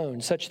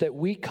alone, such that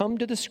we come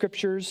to the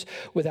Scriptures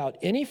without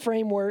any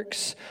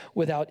frameworks,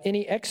 without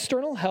any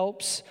external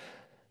helps.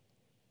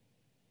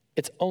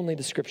 It's only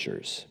the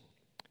Scriptures.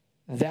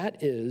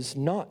 That is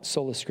not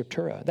sola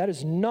scriptura. That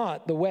is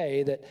not the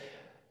way that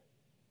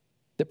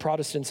the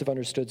Protestants have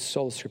understood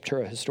sola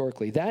scriptura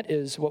historically. That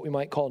is what we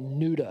might call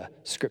nuda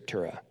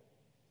scriptura.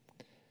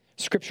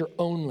 Scripture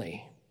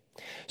only.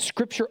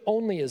 Scripture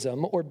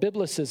onlyism or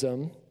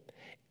biblicism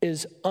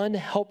is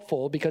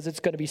unhelpful because it's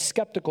going to be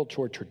skeptical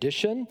toward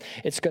tradition.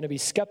 It's going to be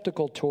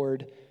skeptical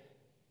toward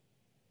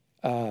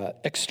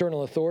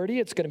external authority.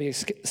 It's going to be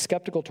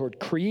skeptical toward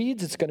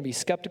creeds. It's going to be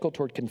skeptical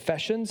toward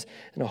confessions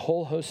and a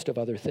whole host of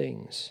other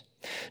things.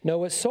 Now,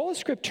 what sola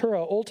scriptura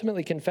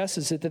ultimately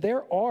confesses is that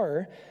there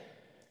are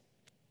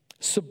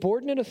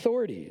subordinate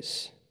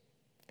authorities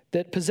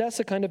that possess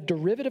a kind of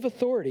derivative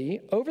authority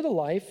over the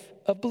life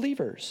of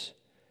believers,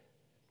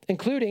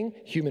 including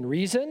human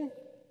reason,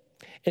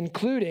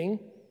 including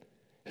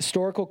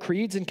historical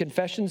creeds and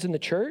confessions in the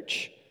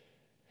church.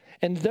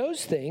 And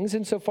those things,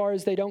 insofar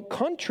as they don't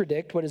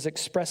contradict what is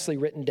expressly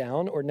written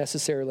down or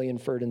necessarily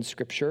inferred in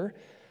Scripture,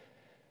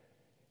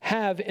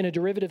 have in a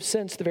derivative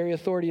sense the very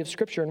authority of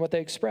Scripture and what they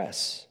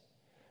express,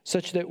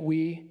 such that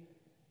we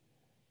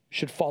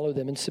should follow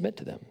them and submit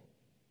to them.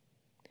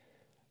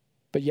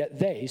 But yet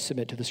they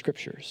submit to the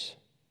Scriptures.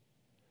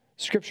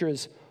 Scripture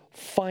is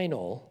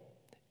final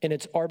in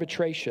its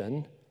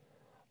arbitration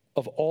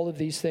of all of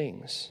these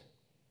things.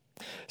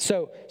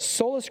 So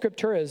sola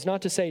scriptura is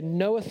not to say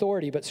no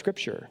authority but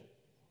Scripture.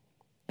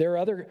 There are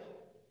other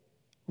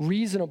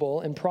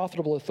reasonable and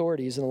profitable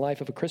authorities in the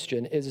life of a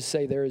Christian, is to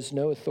say there is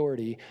no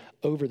authority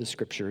over the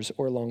Scriptures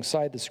or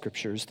alongside the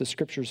Scriptures. The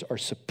Scriptures are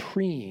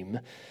supreme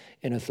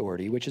in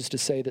authority, which is to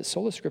say that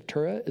sola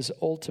scriptura is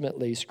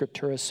ultimately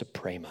scriptura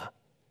suprema.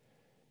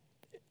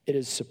 It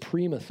is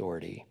supreme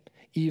authority,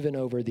 even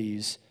over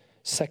these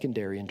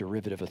secondary and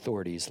derivative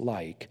authorities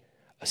like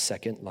a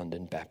Second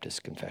London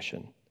Baptist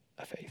Confession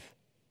of Faith.